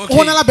 weeks.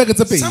 Go na la beke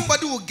tse pedi.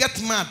 Somebody will get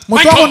mad.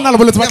 Motho a go nna le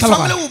bolwetse ba The family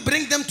tlhaloganyo. will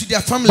bring them to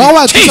their family. Ba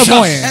wa thusa Jesus.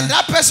 mo And wena.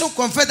 that person will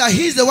confess that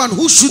he's the one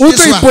who shoot O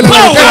this tlo one.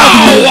 ipolela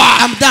ka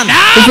I'm done.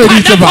 o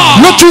feditse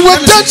ba. Look, you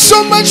have done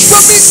so much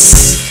for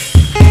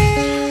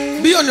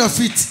me. Be on your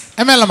feet.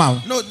 Emela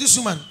mama. No, this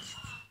woman.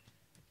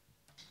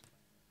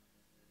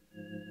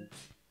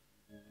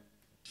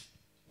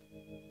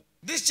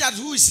 This child,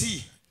 who is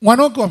he?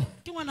 Ngwana o ko. Do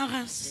you want to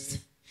rest?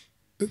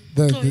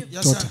 The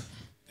Yes, daughter. sir.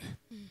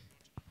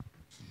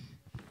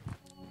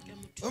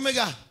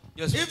 Omega.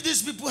 Yes, If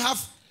these people have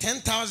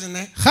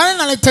 10,000. Ga le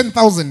na le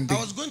 10,000. I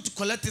was going to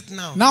collect it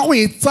now. Na go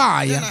e Then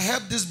tsaya. I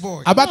helped this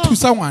boy. A ba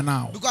thusa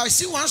ngwana. Because I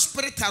see one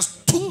spirit has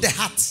took the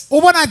heart.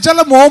 O bona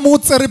jalo mo mo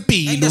tsere And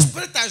pelo. the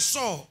spirit I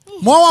saw,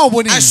 Mo wa o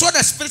bone. I saw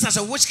the spirit as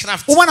a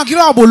witchcraft. O bona ke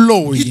wa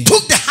boloi. He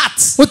took the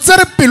heart. O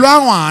tsere pelo ya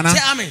ngwana.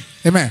 Say amen.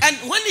 Amen. And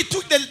when he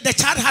took the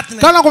child heart,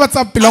 Ka la go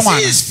batsa pelo as he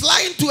ngwana. is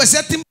flying to a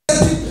certain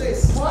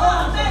place.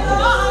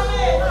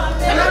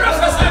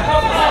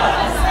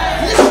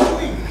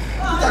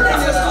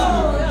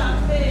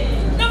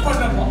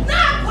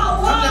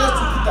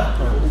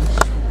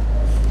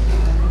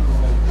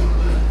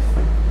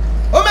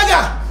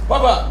 Omega,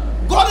 Papa.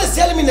 God is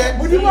telling me that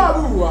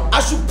I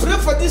should pray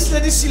for this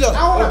lady serious.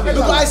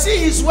 Because I see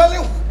he's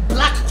wearing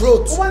black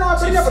clothes.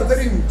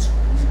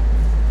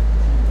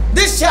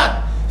 This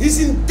child, he's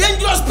in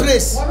dangerous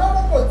place. I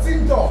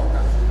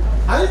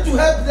need to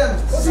help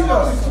them.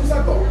 Serious.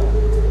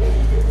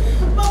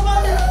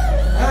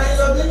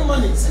 You're getting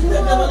money. Thank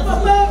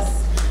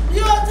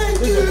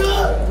you,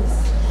 Lord.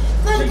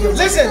 Thank you.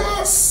 Listen.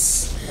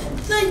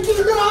 Thank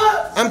you, Lord.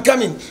 I'm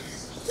coming.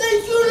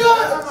 Thank you,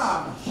 Lord.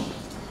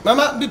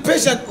 Mama, be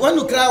patient. When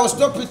you cry, I'll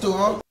stop it. It's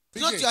not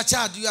your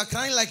child. You are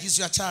crying like it's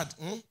your child.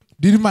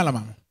 Didi mala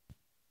mama.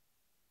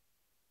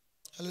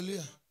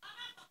 Hallelujah.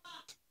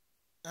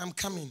 I'm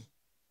coming.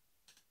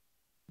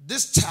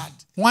 This child.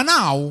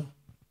 Ngwana o.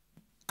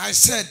 I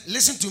said,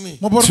 listen to me.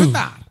 Mo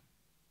profeta.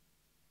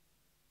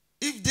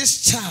 If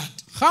this child,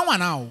 Ga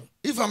ngwana o.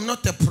 if I'm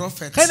not a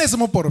prophet, Ga ne se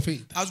mo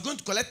profeta. I was going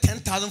to collect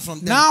 10,000 from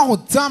them. Na go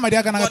tsaya madi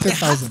a kana ka But the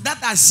heart 10,000.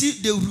 that I see,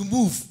 they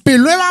remove.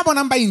 Pelo e ba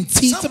bonang ba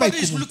intshitse ba Somebody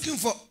is ikumo. looking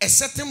for a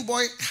certain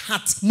boy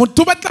heart.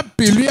 Motho ba tla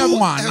pelo ya Do a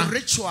ngwana.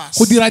 rituals.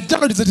 Go dira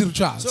jalo di tse di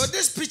rituals. So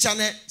this picture,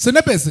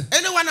 Senepe se.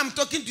 anyone I'm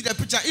talking to the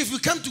picture, if you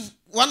come to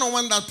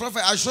one-on-one that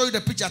prophet, I'll show you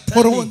the picture.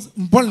 Tell Gore me.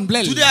 mbol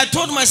mblele. Today I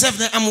told myself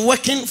that I'm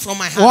working from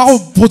my Wa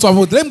heart. go botswa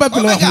botse le ba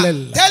pelo ya go Omega,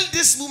 lella. tell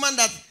this woman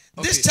that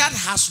this child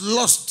has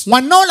lost.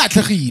 Ngwana o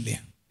latlhegile.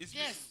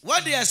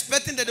 What they are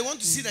expecting that they want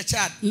to see the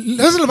child.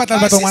 Le se le batla I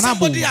batla see ngwana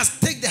bo. somebody has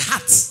taken the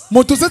heart.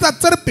 Motho se tsa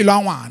tsere pelo ya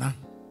ngwana.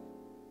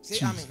 Say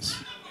amen.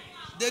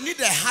 They need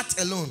the heart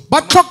alone.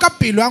 Ba tlhoka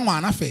pelo ya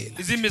ngwana fela.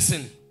 Is he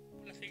missing?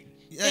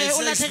 Yeah, it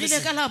says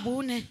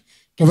listen.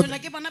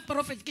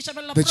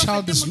 The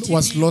child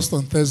was lost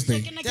on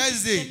Thursday.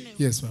 Thursday.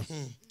 Yes, ma'am.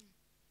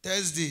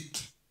 Thursday.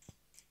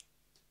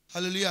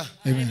 Hallelujah.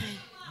 Amen.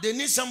 They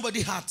need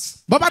somebody heart.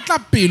 Ba batla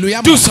pelo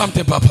ya Do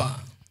something, Papa.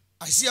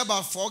 I see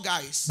about 4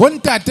 guys.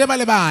 bontate ba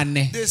le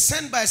bane. They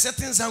sent by a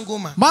certain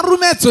Zangoma. Ba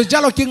rometswe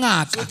jalo ke So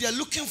ngaka. they are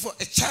looking for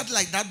a child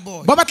like that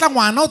boy. Ba batla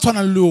ngwana o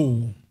tshwana le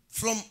o.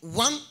 From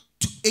 1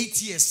 to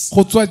 8 years.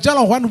 Go tswa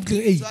jalo go ane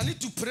ke So I need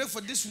to pray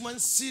for this woman o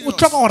serious.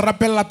 tlhoka go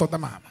rapella tota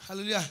mama.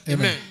 Hallelujah.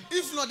 Amen.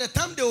 If not, the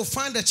time they will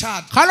find the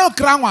child, Ga lo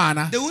kra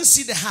ngwana, they won't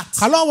see the heart.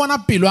 ga lo bona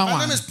pelo ya My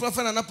name is ngwana.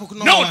 Prophet and Poku.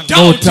 No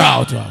No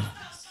doubt.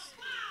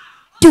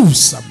 Do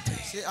something.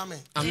 Say amen.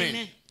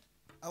 Amen.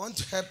 I want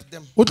to help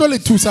them. O tlo le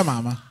thusa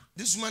mama.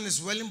 This woman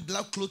is wearing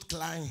black clothes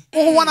crying.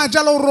 O go bona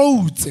jalo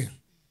routse.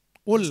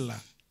 O lla.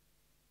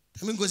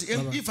 I mean, because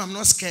if I'm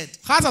not scared,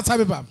 Ga sa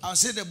tshabe baba. I'll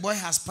say the boy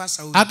has passed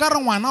away. A ka re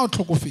ngwana o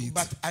tlhokofetse.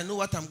 But I know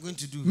what I'm going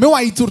to do. Me wa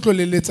itse re tlo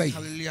leletsa eng.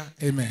 Hallelujah.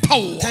 Amen.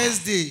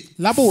 Thursday,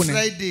 Labone.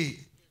 Friday,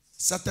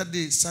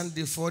 Saturday,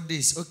 Sunday, 4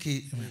 days.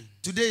 Okay.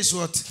 Today is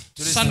what?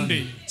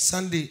 Sunday.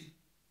 Sunday.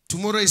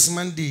 Tomorrow is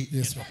Monday.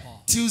 Yes, ma'am.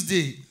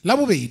 Tuesday, La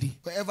bobedi.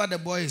 wherever the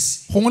boy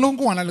is, Gongwe le gongwe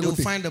ngwana le they'll go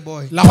teng. find the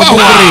boy. La go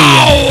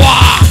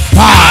boreya.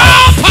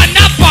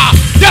 Napa,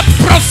 the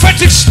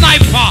prophetic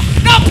sniper.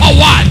 Number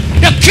 1,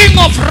 the king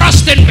of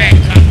Rustenburg.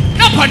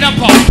 Napa.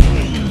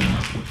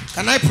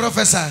 Can I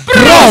prophesy?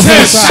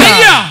 Prophesy.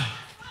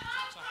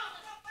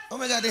 Oh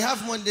my God, they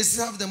have money. They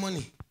still have the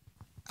money.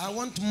 I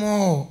want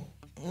more.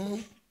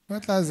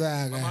 What was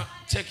that?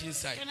 Check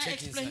inside. Can I Check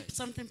explain inside.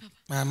 something, Papa?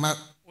 Mama,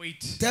 Wait.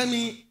 tell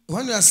me,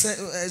 when you are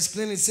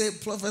explaining, say,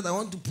 Prophet, I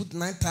want to put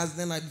 9,000,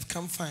 then I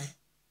become fine.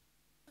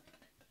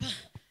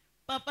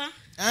 Papa,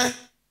 Eh?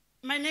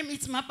 my name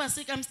is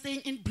Mapasik. I'm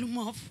staying in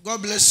Bloemhof.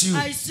 God bless you.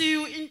 I see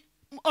you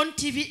on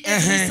TV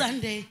every Uh-huh.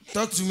 Sunday.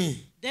 Talk to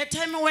me. The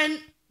time when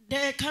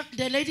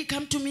the lady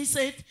come to me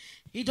said,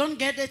 "You don't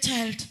get a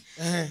child."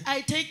 Uh-huh.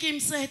 I take him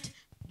said,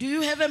 "Do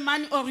you have a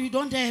money or you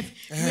don't have?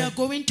 We are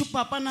going to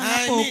Papa Nana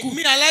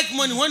Poku." I like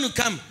money when you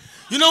come.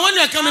 You know, when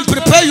you are coming,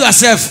 prepare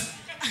yourself.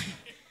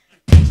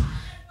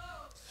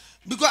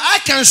 Because I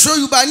can show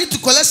you, but I need to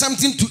collect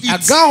something to A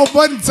eat. ga go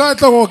bontsha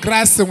tlo go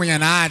krase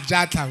ngwana a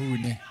ja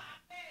tlhahune.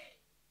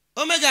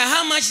 Oh my God,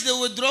 how much they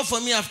will draw for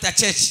me after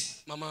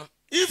church? Mama.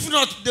 If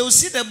not, they will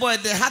see the boy,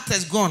 the heart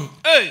is gone.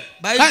 Hey.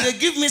 But if they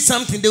give me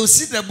something, they will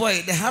see the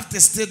boy, the heart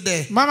is still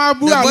there. Mama The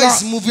bua boy la.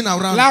 is moving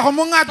around. La go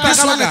mongata This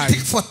ka one is bakae. tick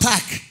for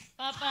tack.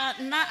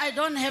 Papa, now I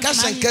don't have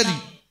Cash and money carry.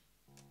 now.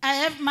 I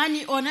have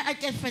money on it. I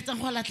can fetch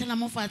and latela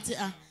mo fatshe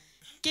a.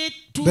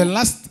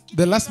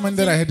 The last month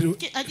that I had,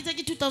 I can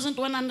take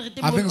 2,100.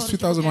 I think it's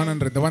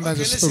 2,100. The one that Okay,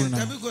 just through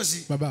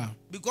listen, now. Baba.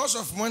 because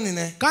of money,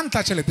 Can't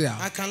touch it there.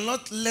 I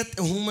cannot let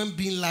a human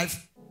being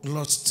life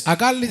lost. I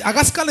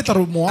got ska le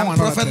taro mo I'm wa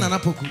Prophet ngwana. Nana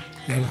Poku.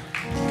 Yeah.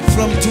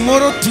 From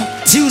tomorrow to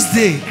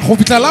Tuesday,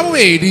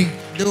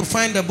 they will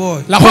find the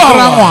boy.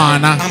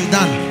 I'm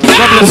done.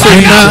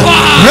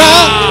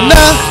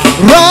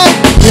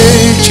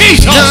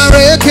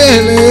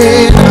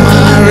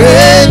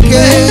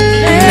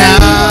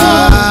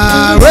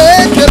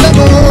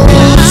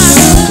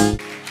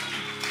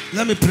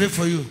 Let me pray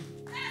for you.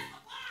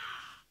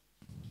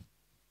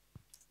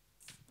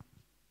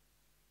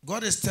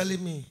 God is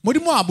telling me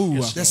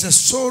there's a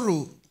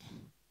sorrow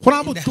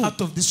in the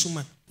heart of this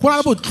woman.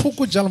 As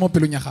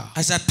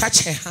I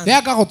touch her hand,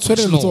 I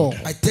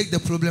take the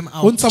problem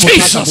out.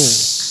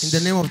 Jesus. In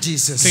the name of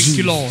Jesus. Thank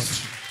you, Lord.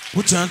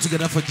 Put your hand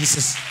together for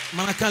Jesus.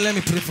 Mama, let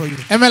me pray for you.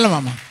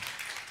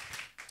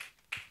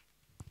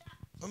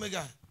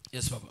 Omega.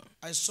 Yes, Papa.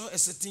 I saw a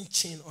certain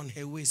chain on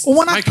her waist.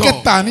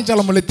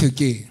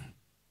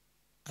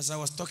 As I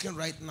was talking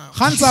right now,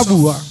 I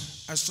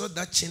saw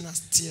that chain as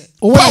tear.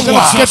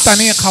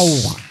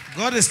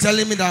 God is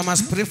telling me that I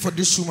must pray for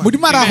this woman.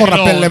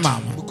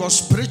 Because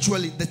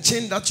spiritually, the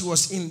chain that she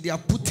was in, they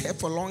have put her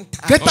for a long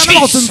time. But as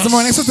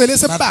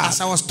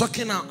I was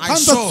talking now, I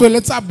saw the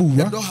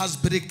door has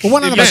break.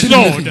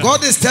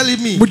 God is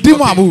telling me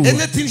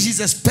anything she's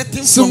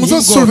expecting from him,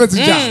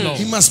 God,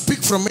 he must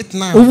speak from it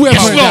now.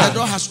 The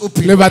door has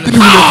opened.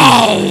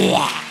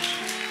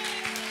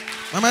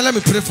 Mama, let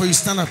me pray for you.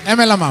 Stand up.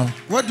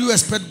 What do you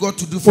expect God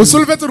to do for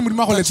you? Touch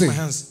my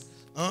hands.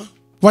 Huh?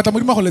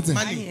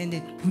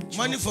 Money.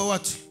 Money for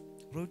what?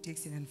 Road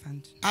accident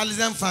fund.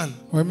 Accident fund.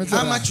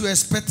 How much you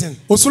expecting?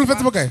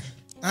 1.5.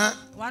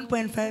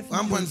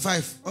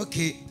 1.5.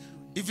 Okay.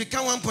 If you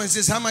count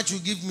 1.6, how much you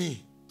give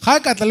me? I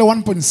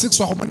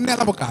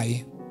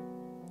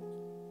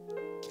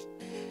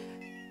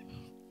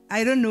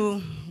don't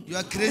know. You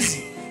are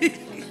crazy.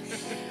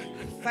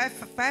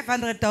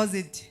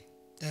 500,000.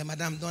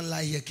 Madam, don't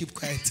lie here. Keep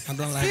quiet. I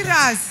don't lie.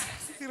 Serious.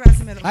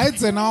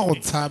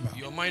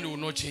 Your mind will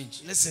not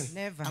change. Listen,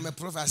 Never. I'm a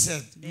prophet. I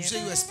said, you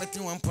say you're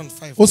expecting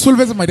 1.5 and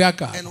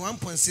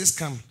 1.6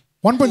 come.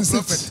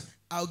 1.6.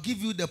 I'll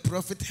give you the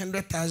profit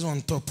 100,000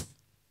 on top.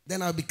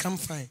 Then I'll become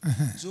fine.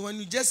 So when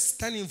you just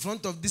stand in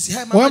front of this,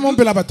 hey, mama,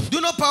 do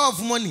you know power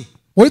of money?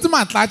 Let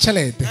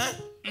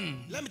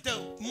me tell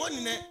you,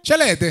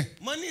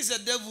 money is a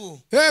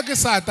devil.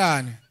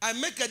 I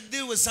make a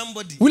deal with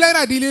somebody.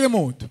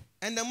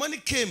 And the money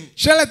came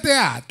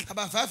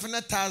about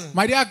 500,000.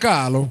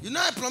 You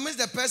know, I promised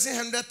the person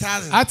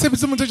 100,000.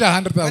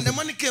 When the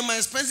money came, my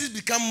expenses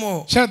become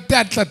more. I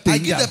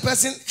give the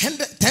person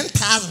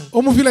 10,000.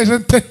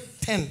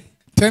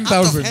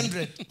 10,000.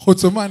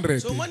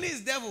 So money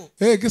is devil.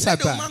 Let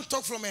the man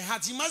talk from a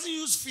heart. He mustn't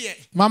use fear.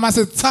 Because as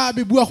I'm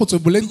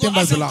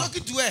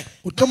talking to her,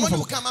 the money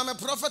will come. I'm a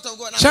prophet of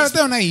God.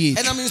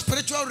 And I'm in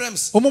spiritual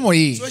realms. So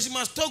she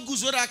must talk good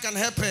so that I can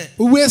help her.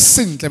 But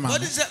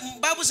the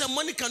Bible says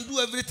money can do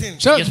everything.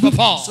 Yes,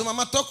 Papa. So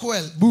mama, talk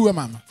well. Who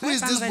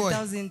is this boy?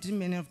 500,000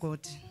 men of God.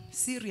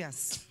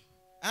 Serious.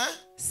 Huh?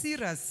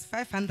 Serious.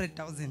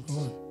 500,000.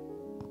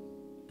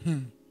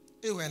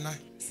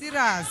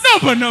 Serious.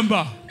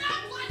 Number.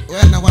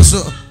 When I was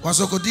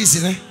so good,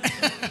 this, eh?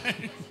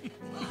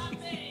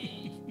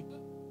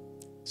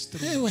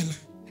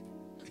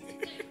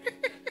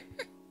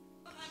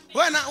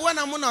 When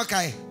I'm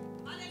okay.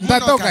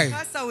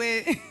 Pass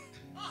away.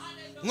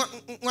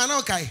 When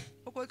okay.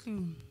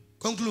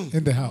 Conclude.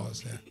 In the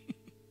house. Yeah.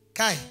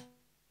 Kai.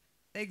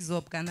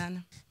 Exop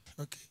kanana.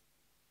 Okay.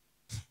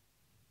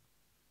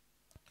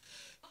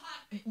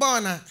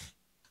 Bona.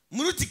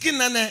 Muruti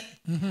kinane.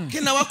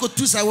 Kina wako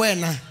tusa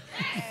wena.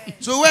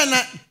 So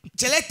wena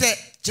chelete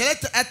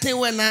ate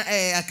wena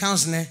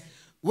accounts ne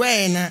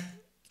wena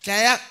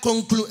kaya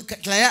conclude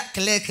kaya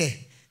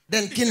keleke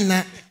then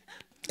kinna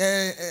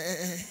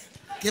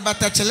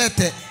kibata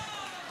chelete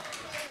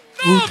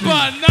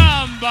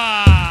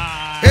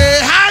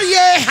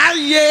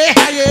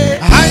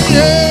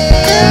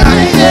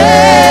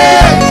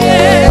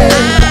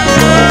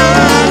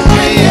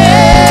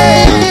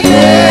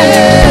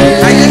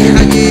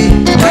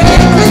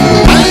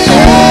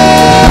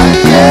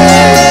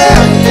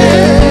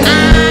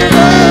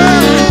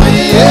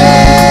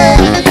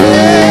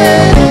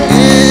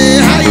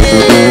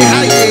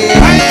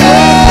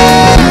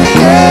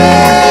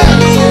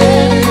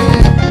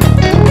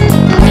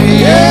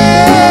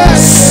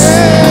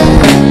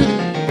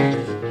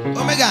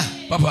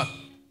Number.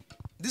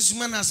 This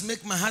woman has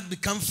made my heart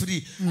become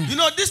free. You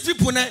know, these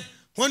people,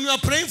 when you are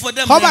praying for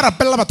them,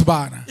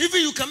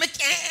 even you can make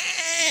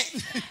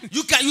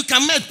you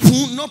can make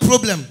no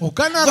problem.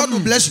 God will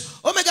bless you.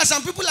 Oh my God,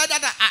 some people like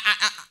that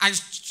are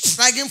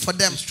struggling for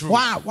them.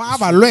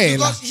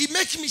 Because she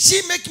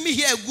make me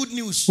hear good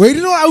news.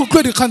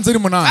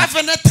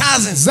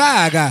 500,000.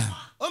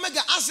 Oh my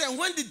God, ask her,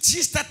 when did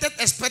she started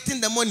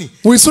expecting the money?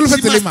 She must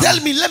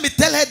tell me, let me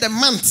tell her the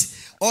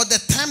month or the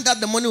time that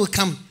the money will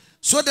come,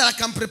 so that I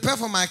can prepare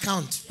for my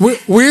account.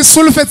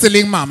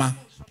 Mama.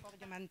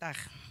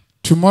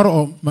 Tomorrow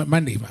or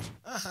Monday,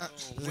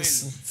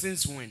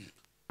 Since when?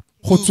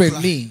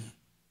 2011.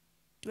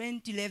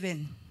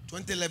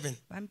 2011.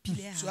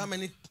 So how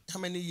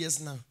many years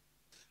now?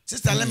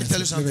 Sister, let me tell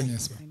you something.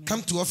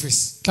 Come to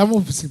office.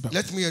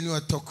 Let me and you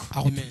talk.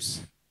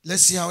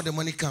 Let's see how the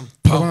money come.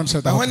 But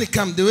when it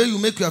come, the way you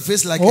make your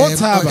face like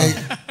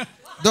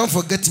don't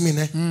forget me,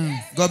 ne?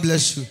 God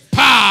bless you.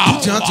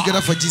 Put your hand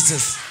together for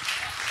Jesus.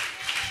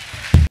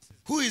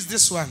 Who is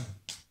this one?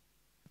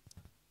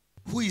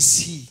 Who is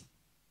he?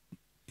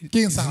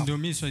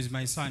 Ndomiso is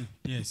my son.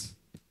 Yes.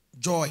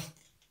 Joy.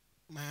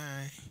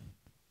 My.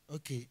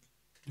 Okay.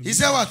 He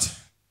said what?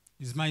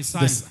 He's my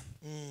son.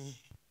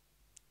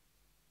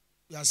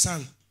 Your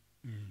son.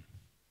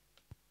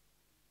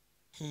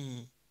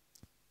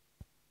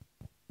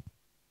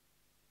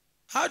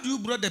 How do you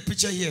brought the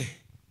picture here?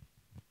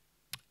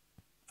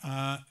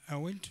 I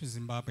went to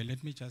Zimbabwe.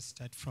 Let me just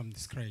start from the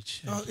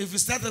scratch. If you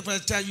start from the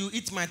child, you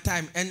eat my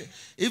time. And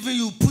even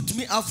you put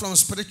me out from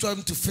spiritual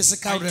to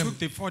physical realm. I took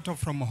the photo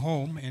from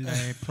home and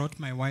I brought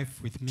my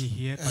wife with me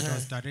here, but I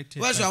was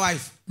directed. Where's your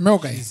wife?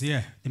 She's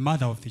here, the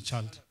mother of the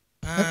child.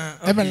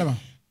 Okay.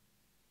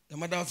 The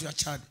mother of your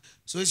child.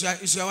 So it's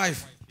your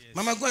wife. Yes.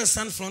 Mama, go and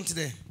stand front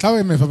there.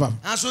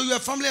 And so you are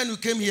family and you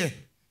came here.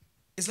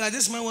 It's like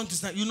this man want to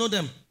stand. You know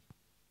them?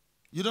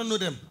 You don't know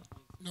them?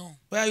 No.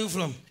 Where are you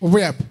from? I'm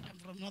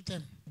from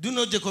Northern. Do you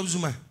know Jacob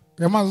Zuma?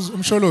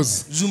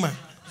 Zuma.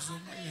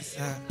 Yes.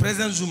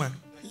 President Zuma.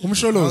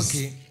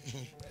 Okay.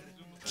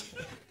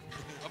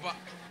 Papa,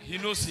 he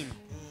knows him.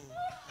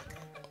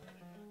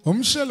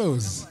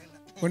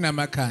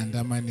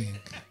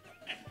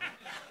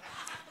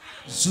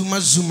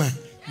 Zuma.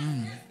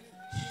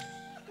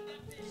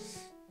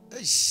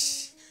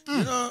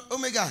 You know,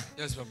 Omega.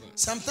 Yes, Papa.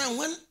 Sometimes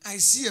when I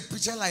see a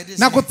picture like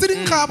this, I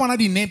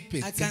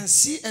can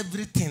see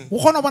everything.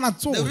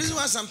 The reason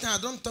why sometimes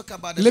I don't talk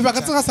about the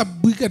picture,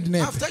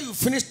 after you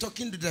finish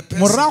talking to the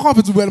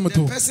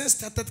person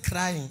started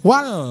crying.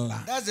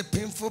 That's the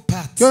painful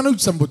part.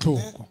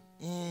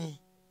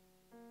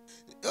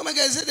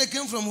 Omega, is it they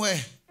came from where?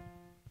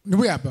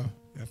 We're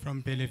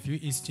from Bellevue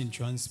East in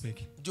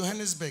Johannesburg.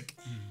 Johannesburg.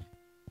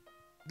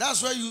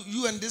 That's where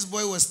you and this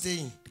boy were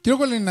staying.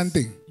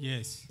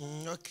 Yes.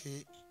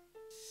 Okay.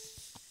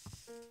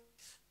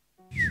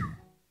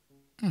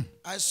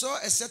 I saw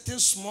a certain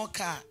small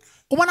car.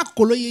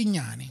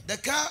 The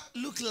car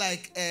looked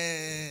like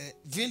a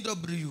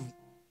VW.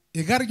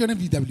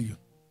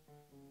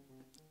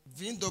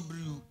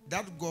 VW,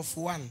 that Golf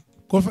 1.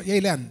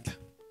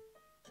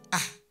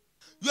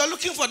 You are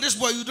looking for this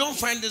boy, you don't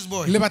find this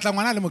boy. You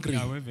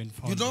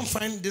don't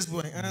find this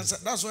boy. And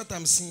that's what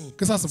I'm seeing.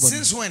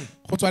 Since when?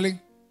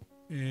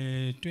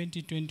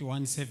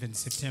 2021 7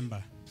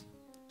 September.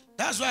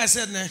 That's why I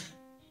said,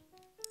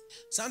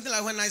 something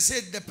like when I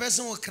said the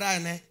person will cry,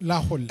 and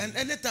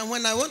anytime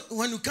when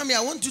you come here,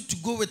 I want you to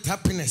go with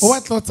happiness. So I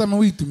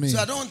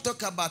don't want to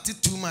talk about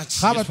it too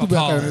much. As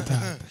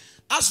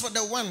for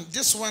the one,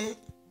 this one,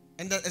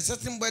 and a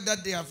certain boy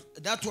that they have,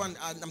 that one,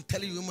 I'm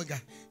telling you,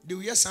 Omega, they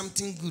will hear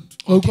something good.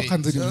 Okay.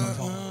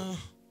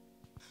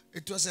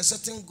 It was a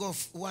certain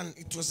Golf 1.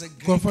 It was a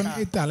green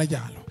car.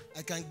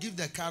 I can give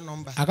the car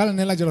number. I can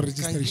give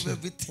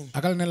everything.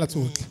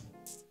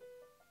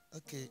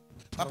 Okay.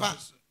 Papa,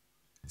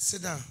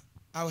 sit down.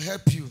 I'll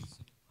help you.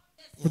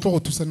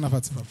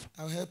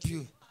 I'll help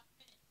you.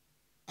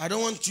 I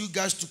don't want you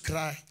guys to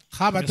cry.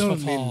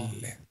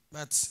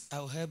 But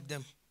I'll help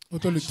them.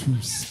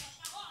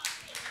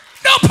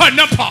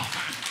 Napa.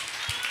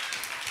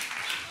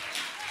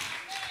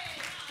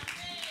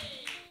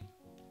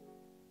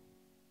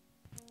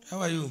 How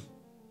are you?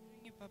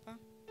 Papa.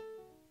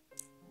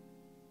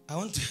 I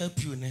want to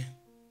help you, ne?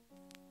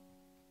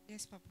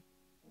 Yes, Papa.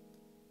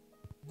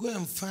 Go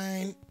and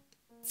find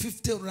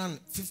 50 rand,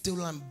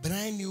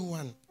 brand new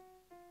one.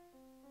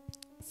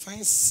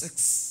 Find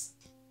 6.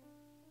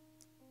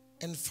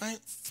 And find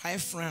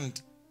 5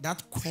 rand,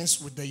 that coins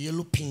with the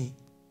yellow pin.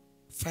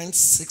 Find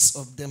 6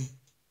 of them.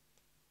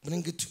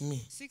 Bring it to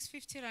me.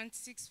 650 rand,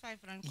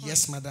 65 rand.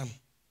 Yes, madam.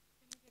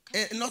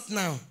 Not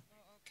now.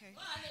 Oh,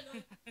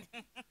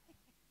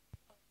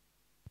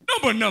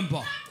 okay.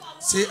 Number.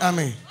 Say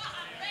amen.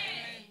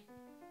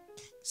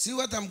 See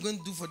what I'm going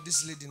to do for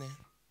this lady now.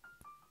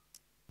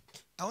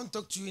 I want to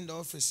talk to you in the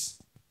office.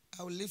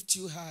 I will lift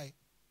you high.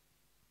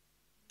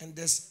 And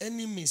there's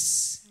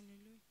enemies.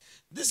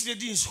 This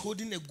lady is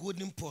holding a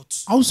golden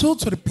pot. And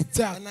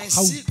I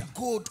see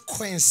gold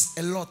coins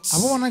a lot. So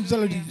I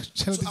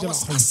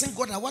was asking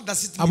God, what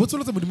does it mean?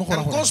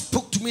 And God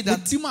spoke to me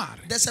that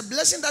there's a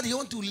blessing that He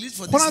wants to release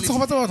for this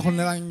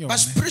lady. But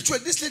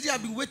spiritually, this lady has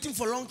been waiting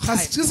for a long time. But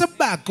this is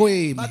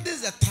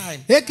the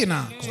time.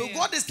 So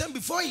God is telling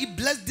before He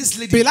blessed this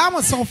lady, I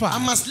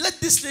must let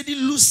this lady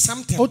lose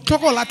something. So I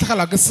will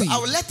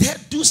let her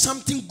do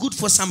something good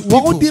for some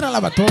people with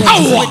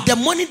the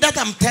money that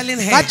I'm telling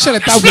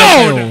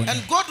her.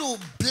 And God will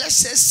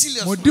bless her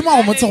seriously.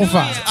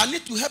 I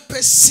need to help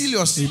her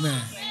seriously.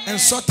 And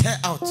sort her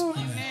out.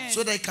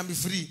 So that it can be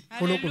free.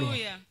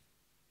 Hallelujah.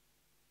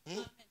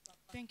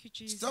 Thank you,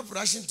 Jesus. Stop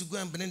rushing to go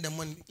and bring the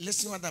money.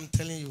 Listen to what I'm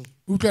telling you.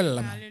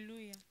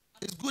 Hallelujah.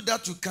 It's good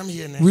that you come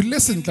here now. We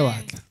listen to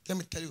what. Let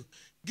me tell you.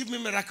 Give me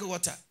miracle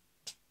water.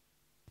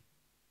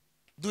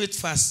 Do it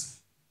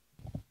fast.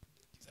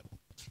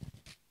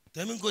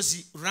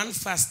 Temingosi, run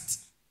fast.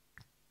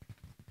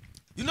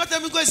 You know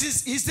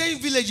Temingosi, he's saying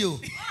village.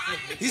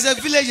 He's a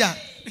villager.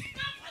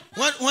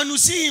 When you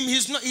see him,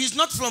 he's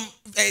not from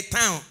a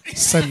town.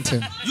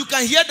 Sentin. You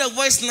can hear the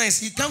voice nice.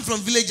 He come from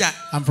villager.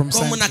 I'm from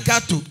Sentin.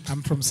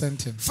 I'm from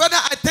Sentin. Father,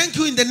 I thank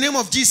you in the name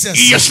of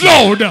Jesus. Yes,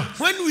 Lord.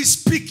 When we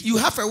speak, you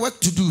have a work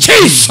to do.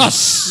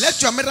 Jesus.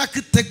 Let your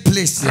miracle take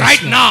place.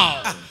 Right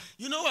now.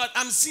 You know what?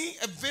 I'm seeing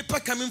a vapor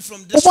coming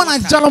from this water.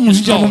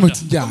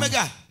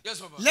 Omega. Yes,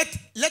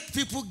 let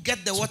people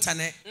get the water.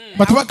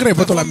 But what great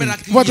bottle of milk?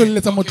 What will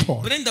let them out?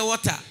 Bring the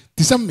water.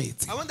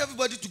 Disseminate. I want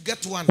everybody to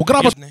get one.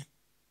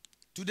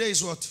 Today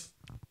is what?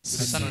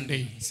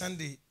 Sunday.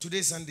 Sunday. Today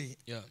is Sunday.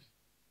 Yeah.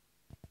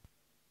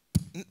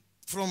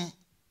 From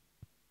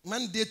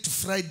Monday to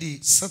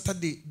Friday,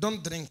 Saturday,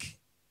 don't drink.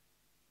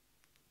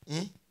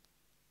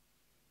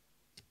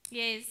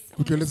 Yes.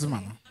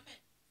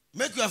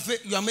 Make your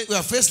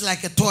face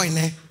like a toy,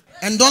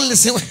 and don't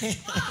listen.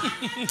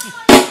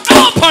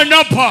 Open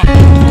up.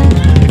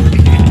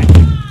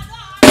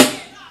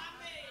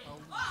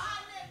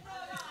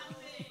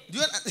 Do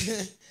you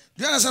understand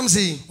what I'm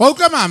saying?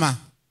 Okay, Mama.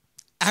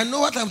 I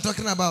know what I'm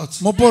talking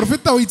about. I'm done. Put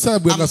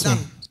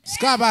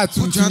your hands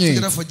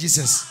together for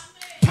Jesus.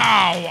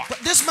 Power. But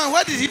this man,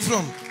 where did he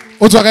from?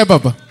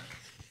 Papa?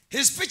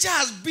 His picture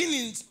has been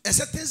in a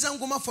certain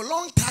Zangoma for a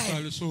long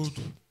time. It's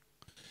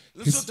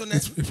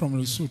from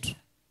Lesotho.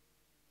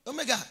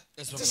 Omega,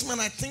 this man,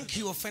 I think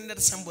he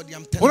offended somebody.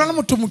 I'm telling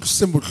you.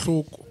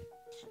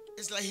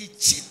 It's like he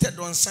cheated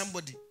on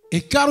somebody.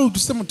 And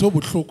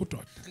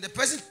the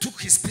person took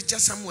his picture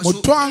somewhere.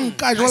 So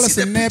I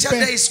see the picture,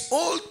 there is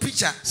old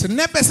picture.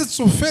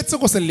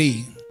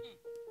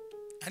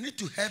 I need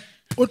to help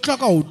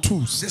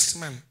this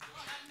man.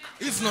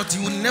 If not, he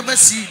will never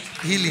see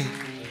healing.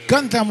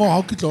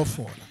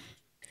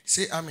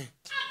 Say amen.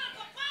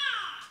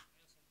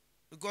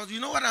 Because you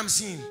know what I'm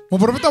seeing?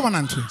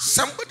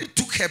 Somebody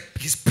took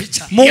his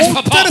picture. Yes,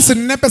 Papa.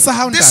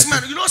 This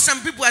man, you know,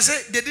 some people, I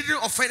say they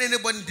didn't offend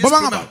anybody in this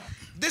program.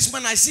 This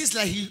man, I see, it's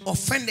like he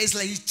offended, it's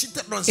like he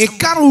cheated on somebody.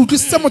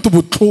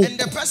 And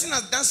the person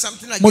has done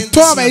something against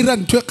this man.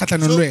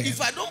 So if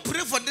I don't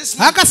pray for this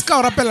man,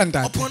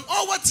 upon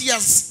all what he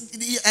has,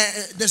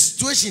 the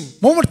situation,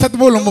 he'll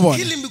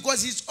kill him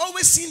because he's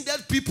always seen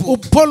dead people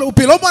calling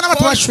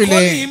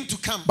him to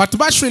come. I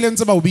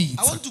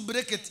want to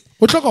break it.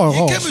 He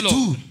came with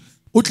two.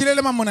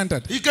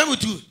 He came with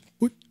two.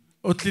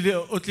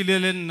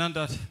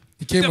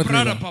 He came with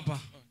brother, Papa.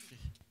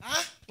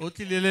 Huh?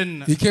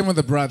 He came with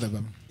the brother.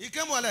 He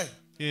came with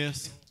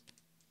Yes.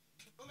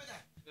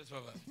 Yes,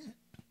 Papa.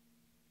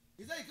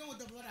 Is that he came with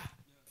the brother?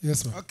 Yes,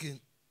 sir. Okay.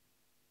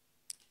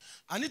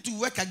 I need to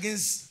work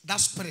against that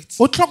spirit.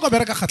 You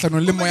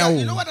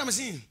know what I'm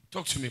saying?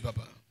 Talk to me,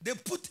 Papa. They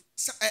put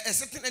a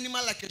certain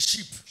animal like a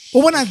sheep.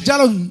 And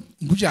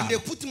they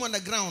put him on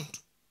the ground.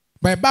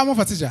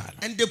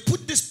 And they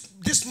put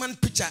this man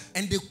picture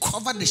and they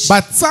cover the sheep. So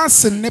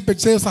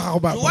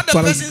what the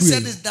person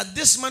said is that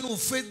this man will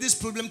face this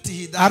problem till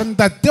he dies.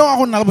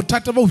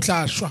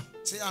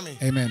 Say amen.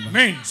 Amen.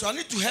 Amen. So I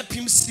need to help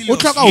him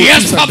seriously.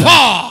 Yes,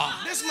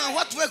 Papa. This man,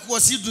 what work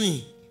was he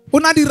doing?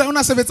 What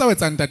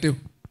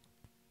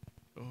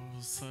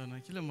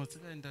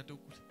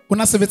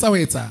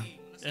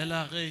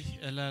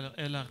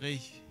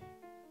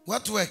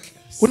work?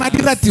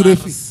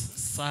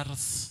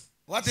 SARS.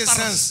 What is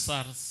sense?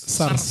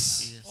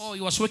 SARS. Oh,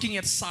 he was working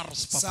at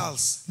SARS, Papa.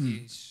 SARS.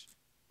 Yes.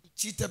 He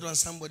cheated on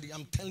somebody.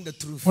 I'm telling the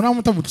truth.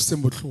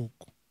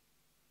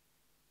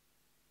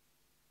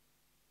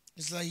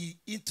 It's like he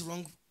eat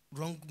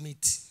wrong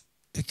meat.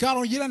 If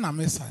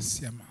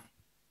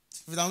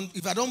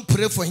I don't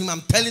pray for him,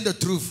 I'm telling the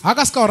truth.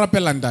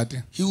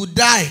 He will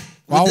die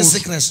with this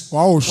sickness.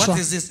 What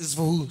is this? It's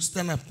for who?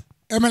 Stand up.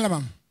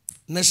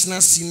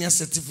 National Senior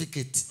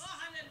Certificate.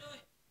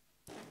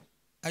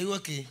 Are you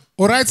okay?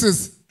 All right,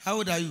 sis. How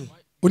old are you?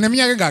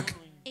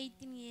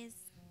 18 years.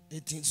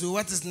 18. So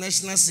what is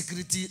National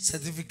Security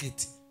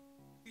Certificate?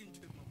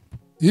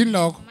 You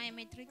know. My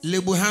matrix.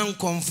 Lebuhan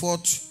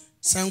Comfort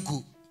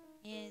Sanku.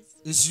 Yes.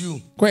 It's you.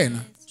 Yes.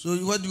 So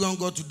what do you want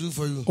God to do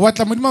for you? What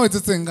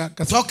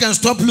Talk and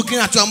stop looking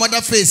at your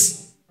mother's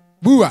face.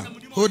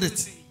 Hold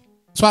it.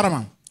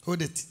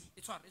 Hold it.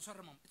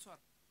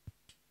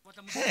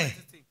 Hey.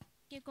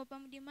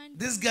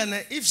 This girl,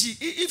 if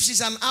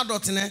she's an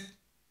adult,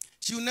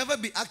 she will never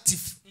be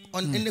active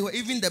on anywhere.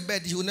 Even the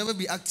bed, she will never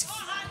be active.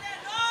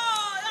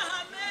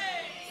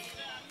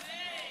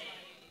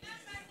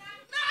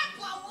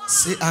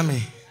 Say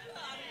amen.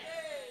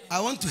 I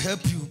want to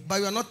help you, but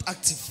you are not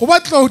active.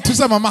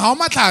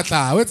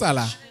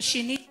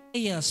 She needs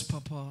yes,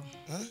 Papa.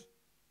 Huh?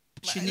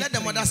 Let the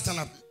mother stand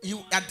up.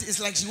 It's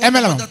like she wants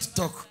the mother to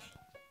talk.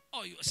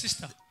 Oh, your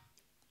sister.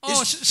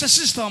 Oh, she's a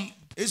sister.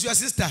 Is your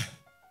sister?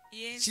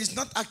 Yes. She's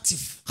not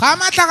active.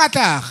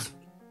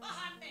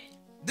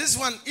 This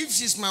one, if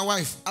she's my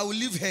wife, I will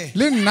leave her.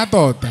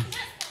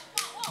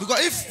 Because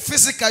if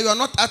physically you are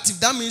not active,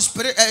 that means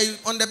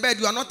on the bed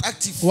you are not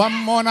active.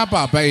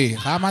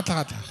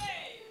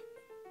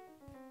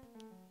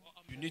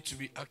 You need to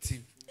be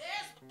active.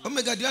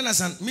 Omega, do you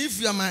understand? Me,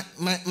 if you are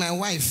my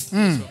wife,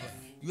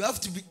 you have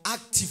to be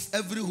active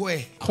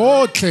everywhere.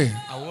 Okay.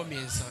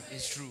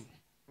 It's true.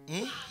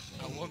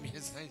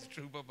 It's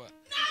true, Papa.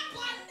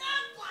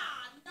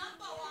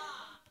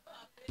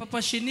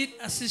 Papa, she need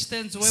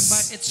assistance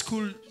whereby at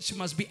school she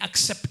must be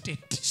accepted.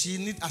 She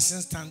need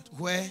assistance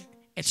where?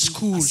 At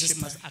school she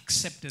must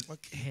accept it.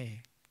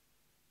 Okay.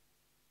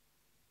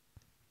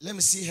 Let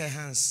me see her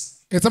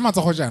hands. It's a matter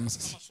of her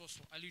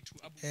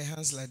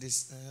hands like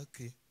this.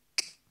 Okay.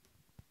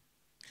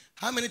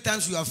 How many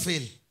times you have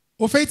failed?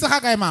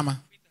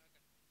 Mama?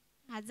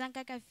 I've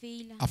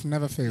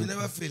never failed. You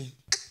never fail.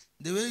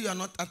 The way you are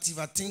not active,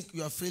 I think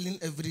you are failing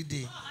every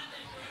day.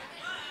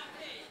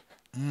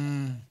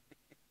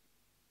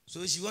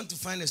 So she want to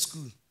find a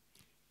school.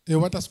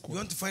 What a school? You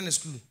want to find a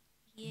school?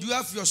 Yes. Do you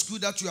have your school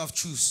that you have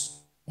choose?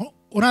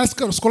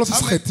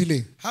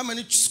 How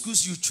many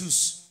schools you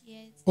choose?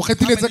 Yes. How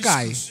many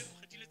schools?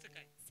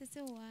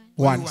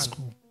 One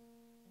school.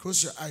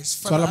 Close your eyes.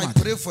 Father, I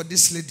pray for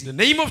this lady. In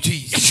the name of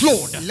Jesus. Yes,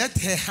 Lord. Let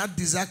her heart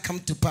desire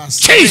come to pass.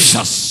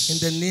 Jesus. In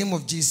the name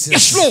of Jesus.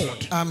 Yes,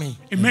 Lord. Amen.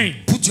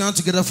 Amen. Put your hand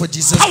together for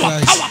Jesus Power,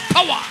 Christ.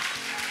 power.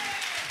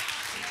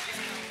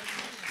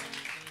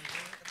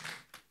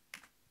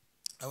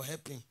 I will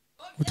help him.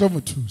 It's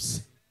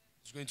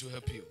going to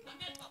help you.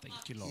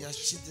 Thank you, Lord. He has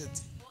cheated.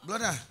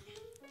 Brother,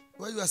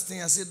 where you are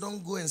staying, I said,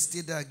 don't go and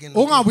stay there again.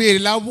 Okay? I'm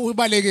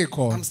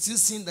still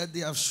seeing that they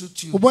have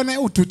shoot you.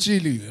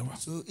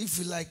 So if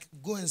you like,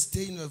 go and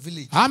stay in your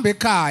village.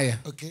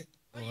 Okay?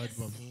 All right,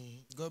 Bob.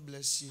 God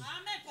bless you.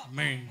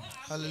 Amen.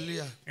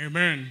 Hallelujah.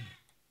 Amen.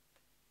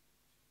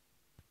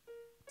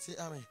 Say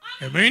amen.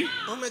 Amen.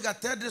 Omega,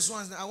 tell this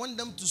one, I want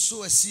them to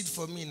sow a seed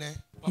for me. Then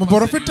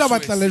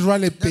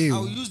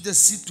I'll use the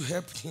seed to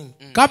help him.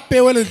 He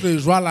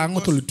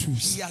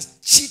has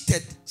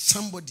cheated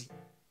somebody.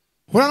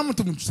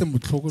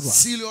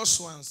 Serious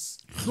ones.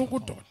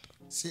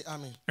 Say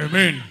amen.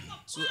 Amen.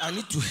 So I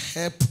need to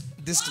help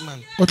this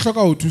man.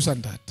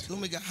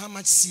 Omega, how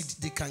much seed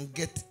they can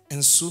get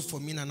and sow for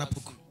me and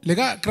Poku?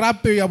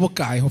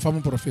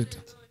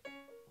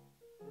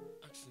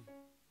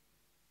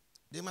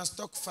 They must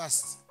talk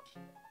fast.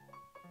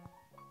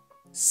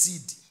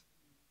 Seed.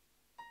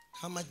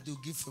 How much they'll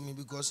give for me,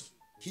 because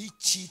he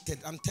cheated.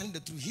 I'm telling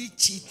the truth. He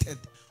cheated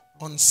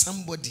on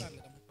somebody.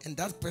 And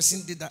that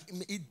person did that.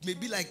 It may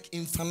be like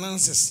in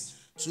finances.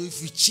 So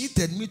if you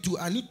cheated me too,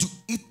 I need to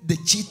eat the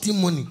cheating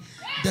money.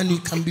 Then you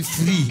can be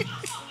free.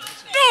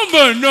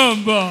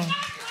 Number.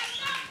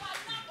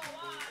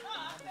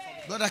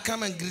 Brother,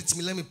 come and greet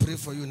me. Let me pray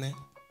for you now.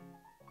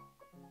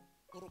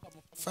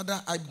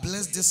 Father, I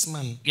bless this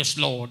man. Yes,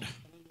 Lord.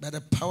 By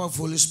the power of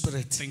Holy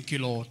Spirit. Thank you,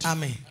 Lord.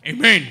 Amen.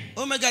 Amen.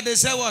 Omega, they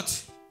say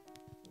what?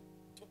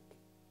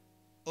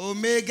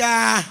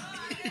 Omega.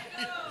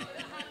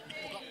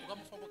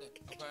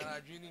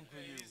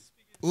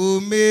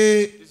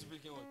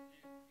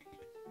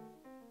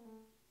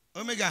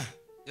 Omega.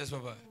 Yes,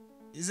 Papa.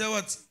 Is that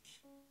what?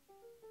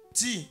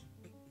 T.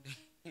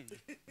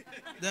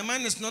 The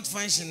man is not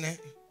functioning.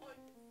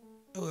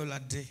 Oh,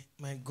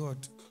 my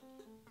God.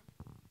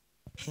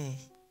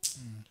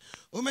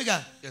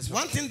 Omega, yes,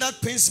 one thing that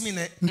pains me,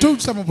 when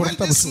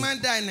this man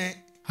died,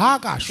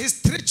 his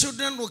 3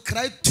 children will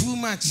cry too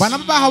much. Ask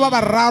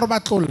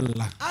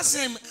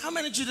him, how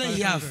many children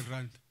he have?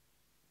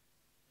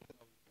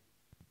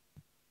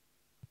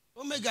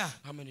 Omega.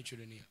 How many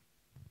children he have?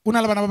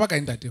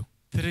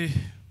 3.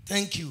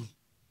 Thank you.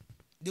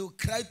 They will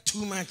cry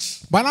too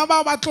much. The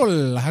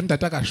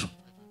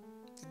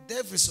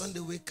devil is on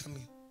the way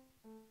coming.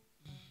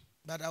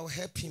 But I will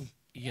help him.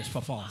 Yes,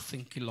 Papa.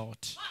 Thank you, Lord.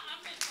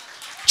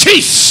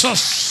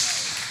 Jesus.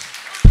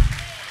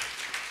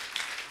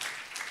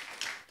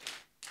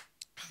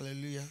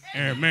 Hallelujah.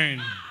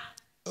 Amen.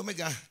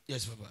 Omega.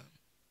 Yes, Papa.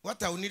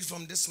 What I will need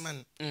from this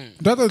man, I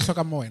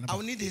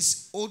will need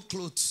his old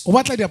clothes.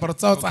 Okay.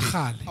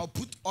 I'll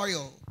put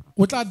oil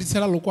and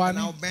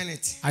I'll burn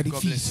it.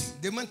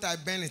 The moment I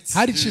burn it,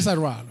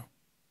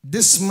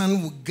 this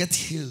man will get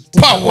healed.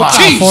 Power.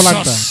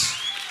 Jesus.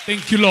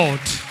 Thank you,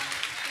 Lord.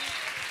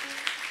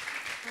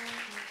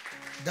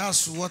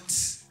 That's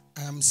what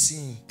I am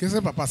seeing.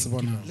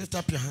 Lift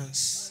up your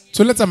hands.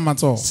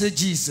 Say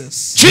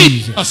Jesus.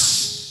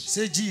 Jesus.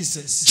 Say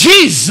Jesus.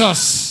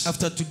 Jesus.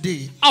 After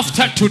today.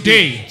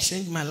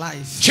 Change my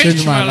life.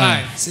 Change my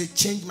life. Say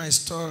change my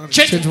story.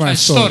 Change my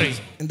story.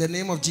 In the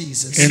name of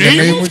Jesus. In the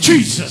name of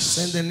Jesus.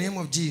 Say in the name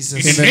of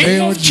Jesus. In the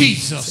name of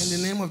Jesus. Say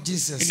in the name of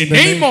Jesus. In the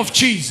name of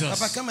Jesus.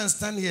 Papa, come and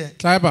stand here.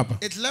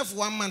 It left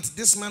 1 month.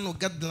 This man will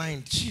get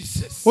blind.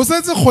 Jesus. I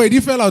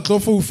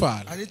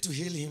need to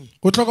heal him.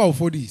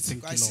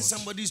 I see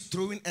somebody is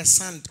throwing a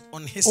sand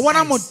on his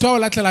eyes.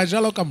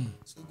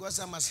 So God,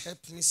 I must help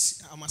me.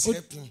 I must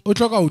help him. I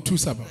can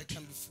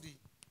be free.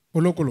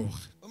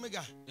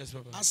 Omega. Yes,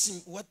 Papa. Ask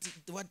him what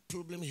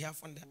problem he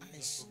have on the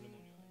eyes.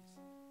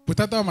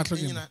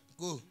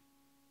 Go.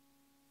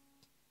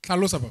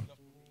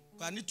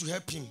 I need to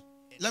help him.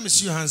 Let me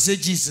see your hand. Say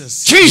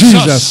Jesus.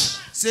 Jesus.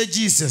 Say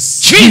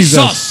Jesus.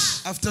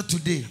 Jesus. After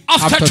today.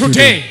 After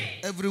today.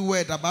 Every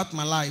word about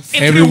my life.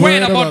 Every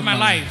word about my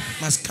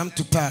life must come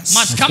to pass.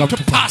 Must come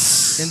to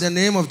pass. In the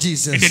name of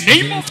Jesus. In the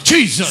name of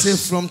Jesus. Say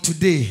from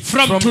today.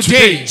 From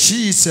today.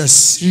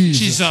 Jesus.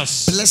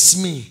 Jesus. Bless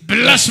me.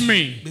 Bless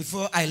me.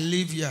 Before I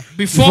leave here.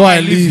 Before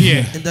I leave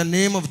here. In the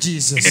name of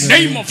Jesus. In the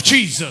name of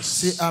Jesus.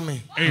 Say amen.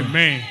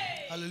 Amen.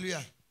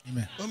 Hallelujah.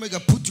 Amen.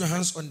 Omega, put your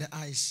hands on the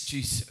eyes.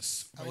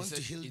 Jesus. I want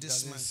to heal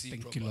this man.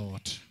 Thank you,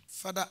 Lord.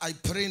 Father, I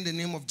pray in the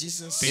name of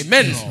Jesus.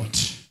 Amen. Lord.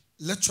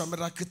 Let your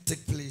miracle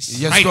take place.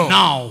 Yes, right Lord.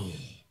 now.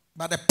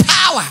 By the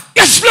power.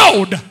 Yes,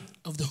 Lord.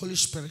 Of the Holy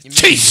Spirit. Amen.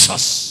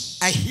 Jesus.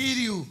 I hear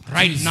you.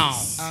 Right Jesus. now.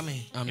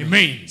 Amen.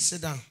 Amen.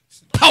 Sit down.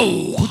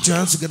 Power. Put your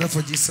hands together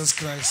for Jesus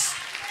Christ.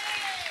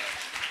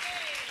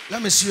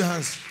 Let me see your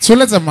hands. So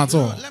let's have matter.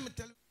 Let me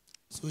tell you.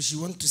 So she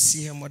wants to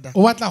see her mother.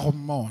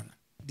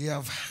 They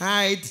have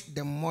hide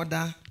the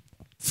mother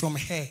from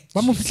her.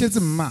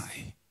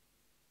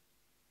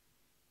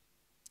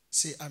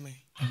 Say amen.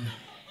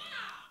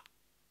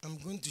 I'm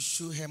going to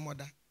show her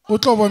mother.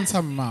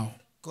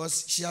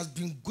 Because she has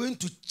been going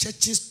to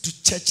churches.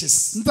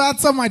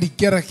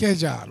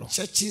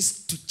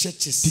 Churches to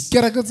churches.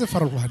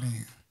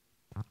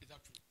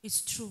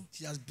 It's true.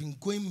 She has been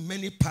going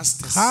many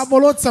pastors.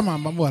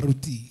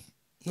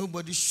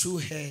 Nobody show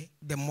her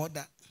the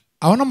mother.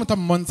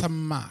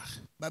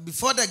 But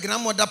before the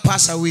grandmother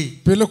passed away,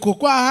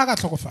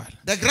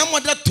 the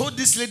grandmother told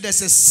this lady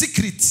there's a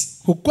secret.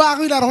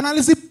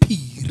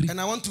 And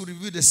I want to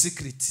reveal the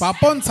secret.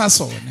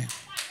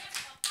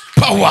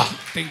 Power.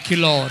 Thank you,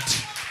 Lord.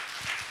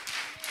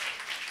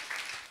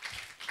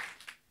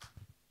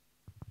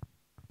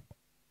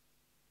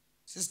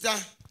 Sister.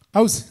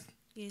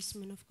 Yes,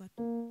 man of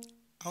God.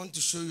 I want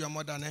to show you your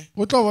mother.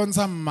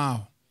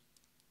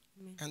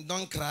 And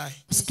don't cry.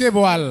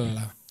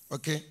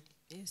 Okay?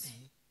 Yes.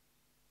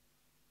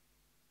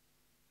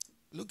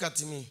 Look at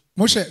me.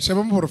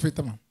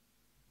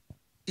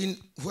 In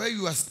where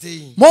you are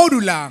staying.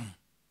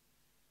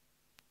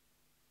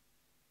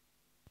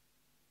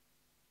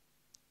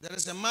 There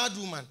is a mad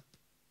woman.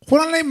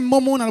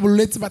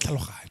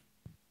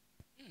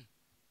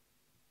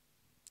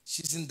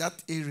 She's in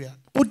that area.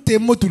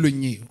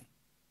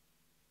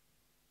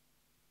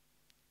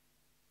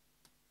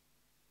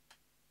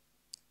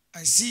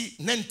 I see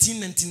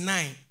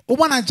 1999.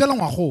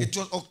 It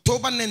was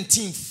October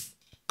 19th.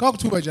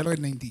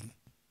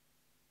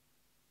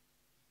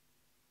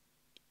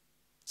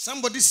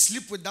 Somebody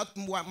sleep with that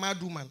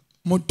mad woman.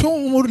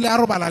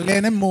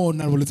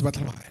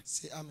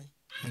 Say amen.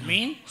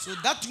 Amen. So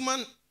that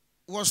woman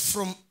was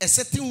from a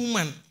certain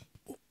woman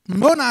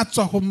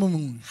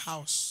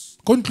house.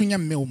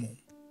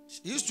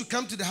 She used to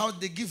come to the house,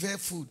 they give her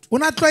food.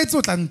 That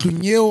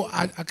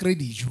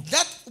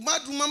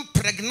mad woman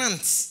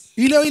pregnant.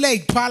 So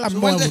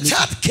when the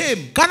child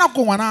came,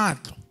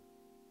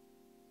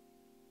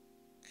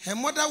 her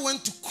mother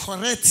went to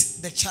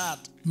correct the child.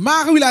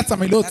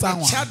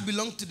 The child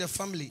belonged to the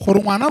family.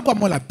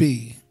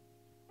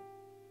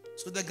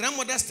 So the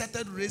grandmother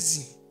started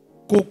raising.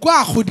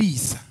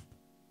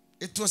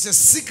 It was a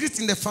secret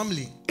in the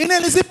family.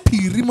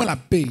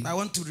 I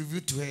want to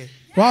reveal to her.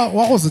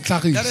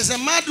 There is a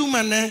mad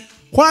woman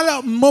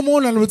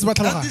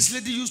that this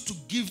lady used to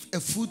give a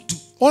food to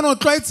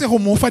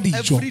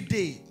every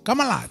day.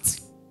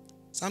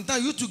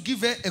 Sometimes you used to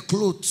give her a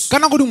clothes.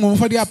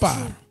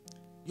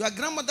 Your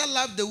grandmother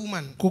loved the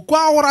woman.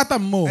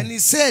 And he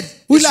said,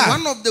 it's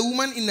one of the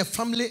women in the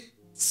family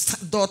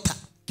daughter.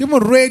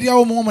 But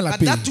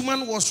that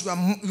woman was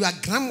your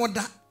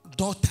grandmother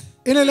daughter.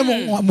 The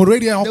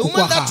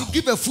woman that you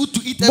give a food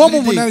to eat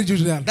every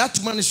day, that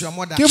woman is your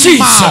mother.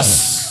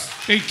 Jesus.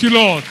 Thank you,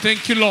 Lord.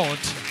 Thank you, Lord.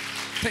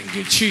 Thank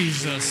you,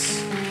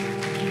 Jesus.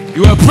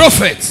 You are a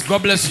prophet.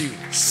 God bless you.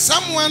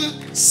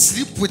 Someone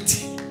sleep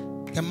with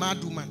the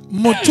mad woman.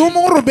 It's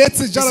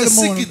a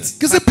secret,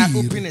 but I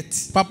open it.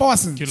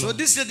 So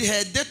this lady,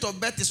 her date of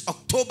birth is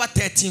October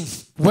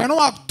 13th. When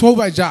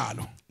October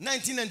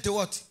 1990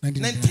 what?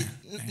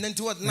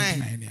 1990 what?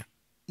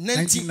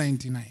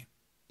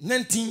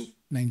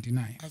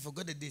 1999. I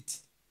forgot the date.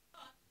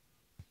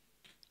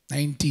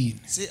 19.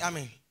 Say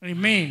amen.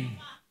 Amen.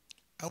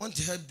 I want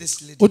to help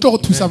this lady.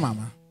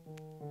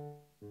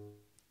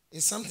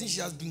 It's something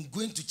she has been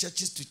going to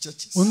churches.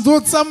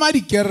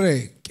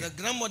 The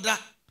grandmother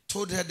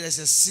told her there's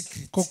a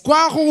secret.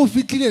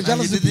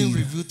 And he didn't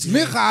reveal to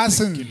her.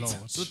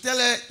 So tell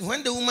her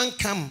when the woman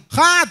come,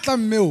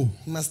 you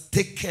must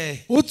take care.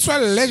 Get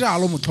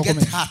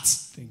heart.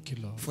 Thank you,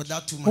 Lord. For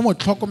that woman.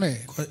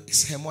 Because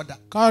it's her mother.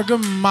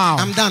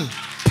 I'm done.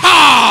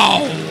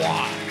 Power.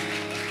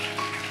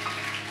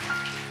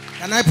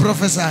 Can I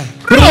prophesy?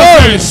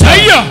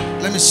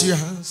 Let me see your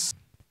hands.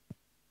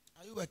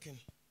 Are you working?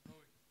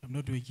 I'm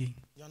not working.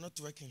 You are not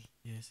working?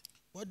 Yes.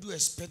 What do you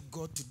expect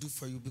God to do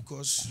for you?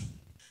 Because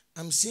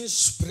I'm seeing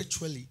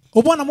spiritually.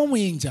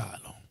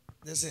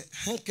 There's a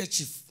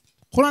handkerchief.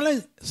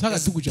 It's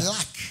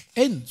black.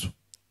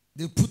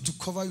 They put to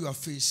cover your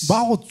face.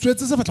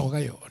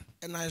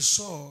 And I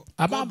saw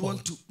God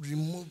want to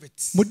remove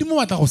it.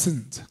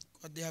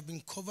 But they have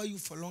been covering you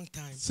for a long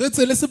time. But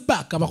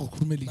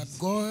But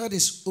God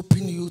is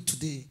opening you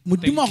today.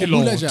 Thank you,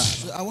 Lord.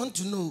 So I want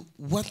to know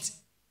what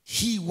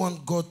He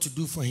wants God to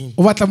do for him.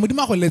 I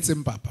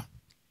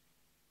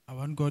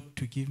want God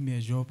to give me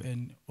a job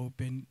and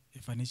open a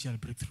financial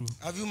breakthrough.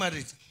 Have you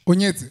married?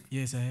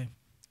 Yes, I have.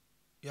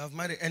 You have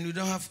married and you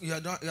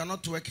are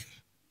not working.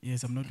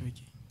 Yes, I'm not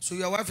working. So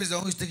your wife is the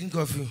one who is taking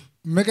care of you.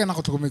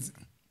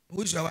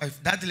 Who is your wife?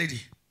 That lady.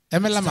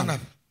 Stand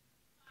up.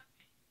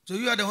 So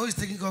you are the one who is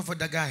taking care of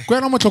the guy.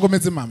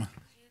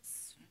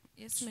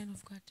 Yes, man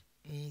of God.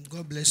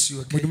 God bless you.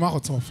 Okay?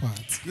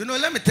 You know,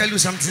 let me tell you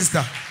something,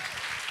 sister.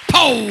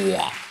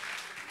 Power.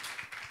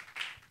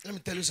 Let me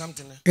tell you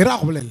something.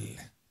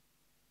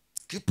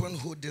 Keep on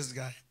hold this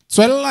guy.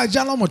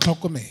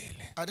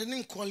 I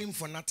didn't call him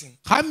for nothing.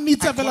 I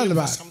call him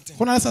for something.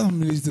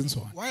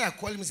 Why I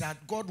call him is that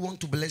God wants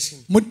to bless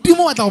him. But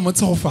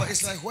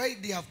it's like why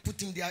they have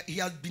put him there. He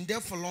has been there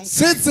for a long time.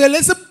 Sister,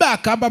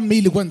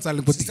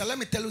 let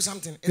me tell you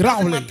something. It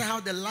doesn't matter how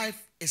the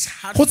life is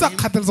hard for him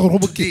today.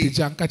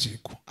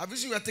 I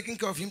wish you are taking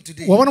care of him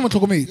today.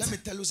 Let me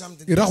tell you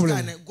something. This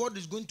guy, God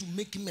is going to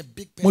make him a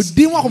big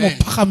person. Amen.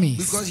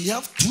 Because he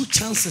has 2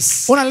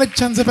 chances in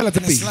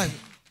his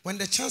life. When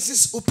the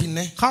chances open,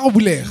 he'll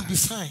be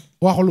fine.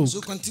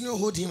 So continue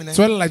holding him.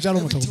 Everything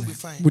will be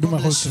fine.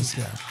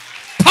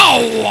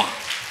 Power.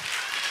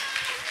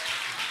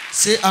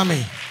 Say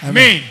amen.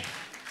 Amen.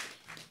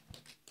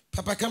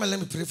 Papa, come and let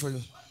me pray for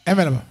you.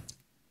 Amen.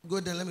 Go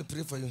there, let me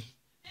pray for you.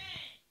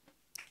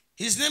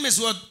 His name is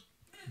what?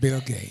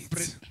 Bill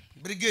Gates.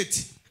 Brigade.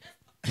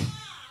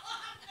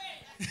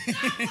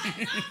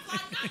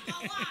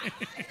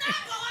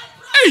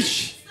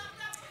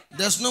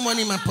 There's no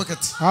money in my pocket.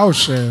 How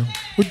share?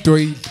 Who do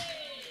it?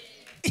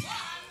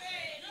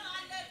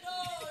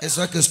 It's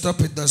like a stop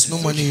it. There's no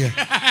money here.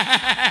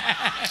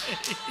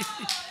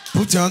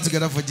 Put your hands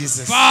together for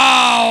Jesus.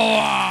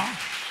 Power.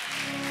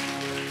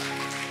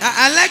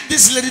 I like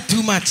this lady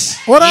too much.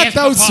 Yes,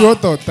 I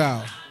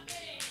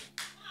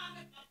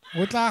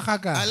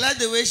like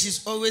the way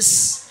she's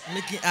always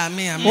making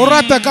amen,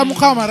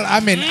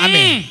 Amen.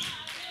 Amen.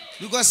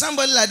 Because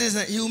somebody like this,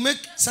 he will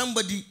make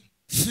somebody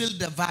feel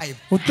the vibe.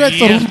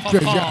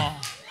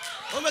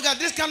 Oh my God,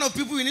 this kind of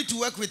people we need to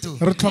work with too.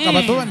 Either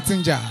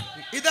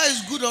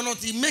it's good or not,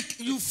 he make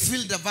you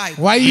feel the vibe.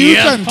 Why you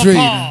can train?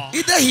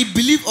 Either he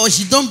believe or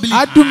she don't believe.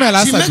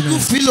 She make you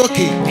feel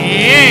okay.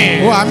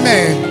 Yeah. Oh,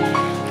 amen.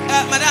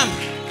 Madam,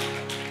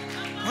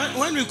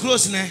 when we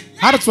close now,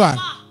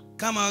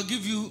 come, I'll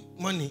give you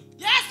money.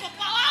 Yes,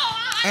 Papa.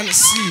 And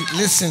see,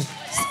 listen.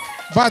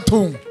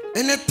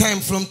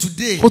 Anytime from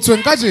today,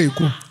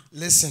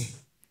 listen.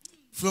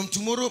 From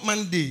tomorrow,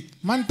 Monday,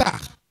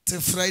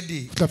 till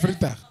Friday.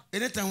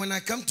 Anytime when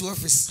I come to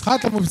office,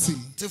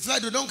 till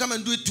Friday, don't come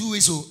and do it 2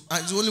 weeks. So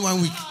it's only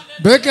 1 week.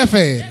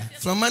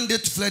 From Monday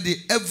to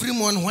Friday, every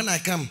morning when I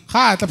come,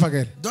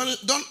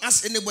 don't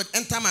ask anybody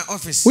enter my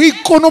office.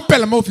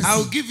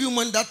 I'll give you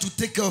money that to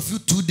take care of you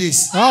 2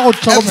 days.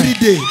 Every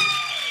day.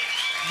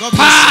 God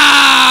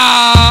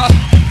bless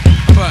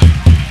you.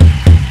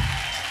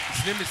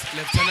 His name is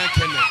Lieutenant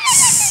Colonel.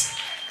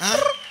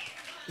 Huh?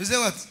 You say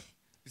what?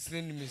 His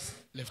name is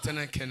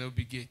Lieutenant Colonel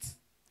Brigade.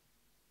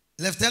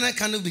 Lieutenant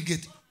Colonel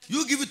Brigade.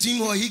 You give it to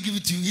him or he give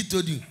it to you? He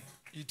told you.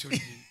 He told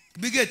me.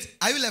 Brigade,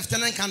 are you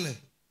Lieutenant Colonel?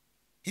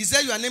 He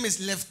said your name is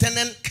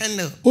Lieutenant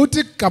Colonel. Are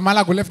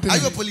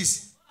you a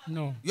police?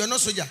 No. You are not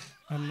soldier?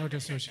 I'm not a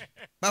soldier.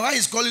 But why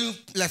is calling you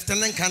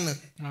Lieutenant Colonel?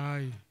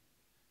 Aye.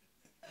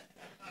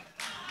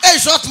 Hey,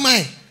 short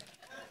man.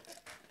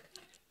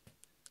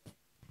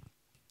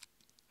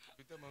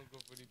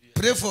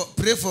 Pray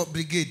for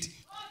Brigade.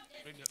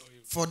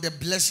 For the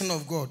blessing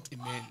of God.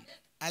 Amen.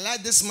 I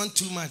like this man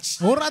too much.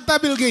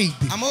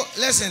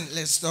 Listen,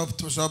 let's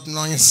stop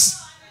noise.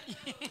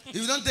 If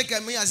you don't take care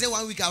of me, I say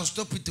 1 week I'll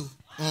stop it too.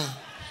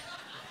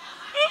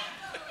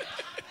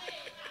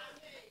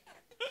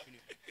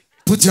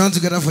 Put your hands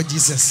together for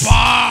Jesus.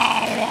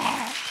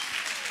 Power.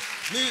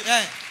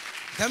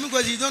 Tell me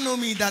because you don't know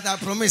me that I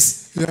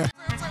promise. Yeah. You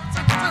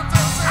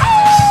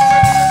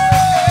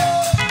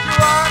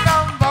are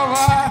number 1.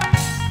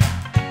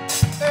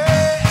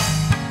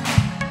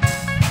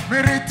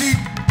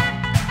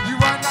 You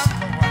are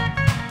number 1.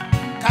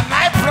 Can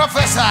I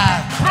prophesy?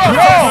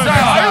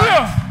 Prophesy.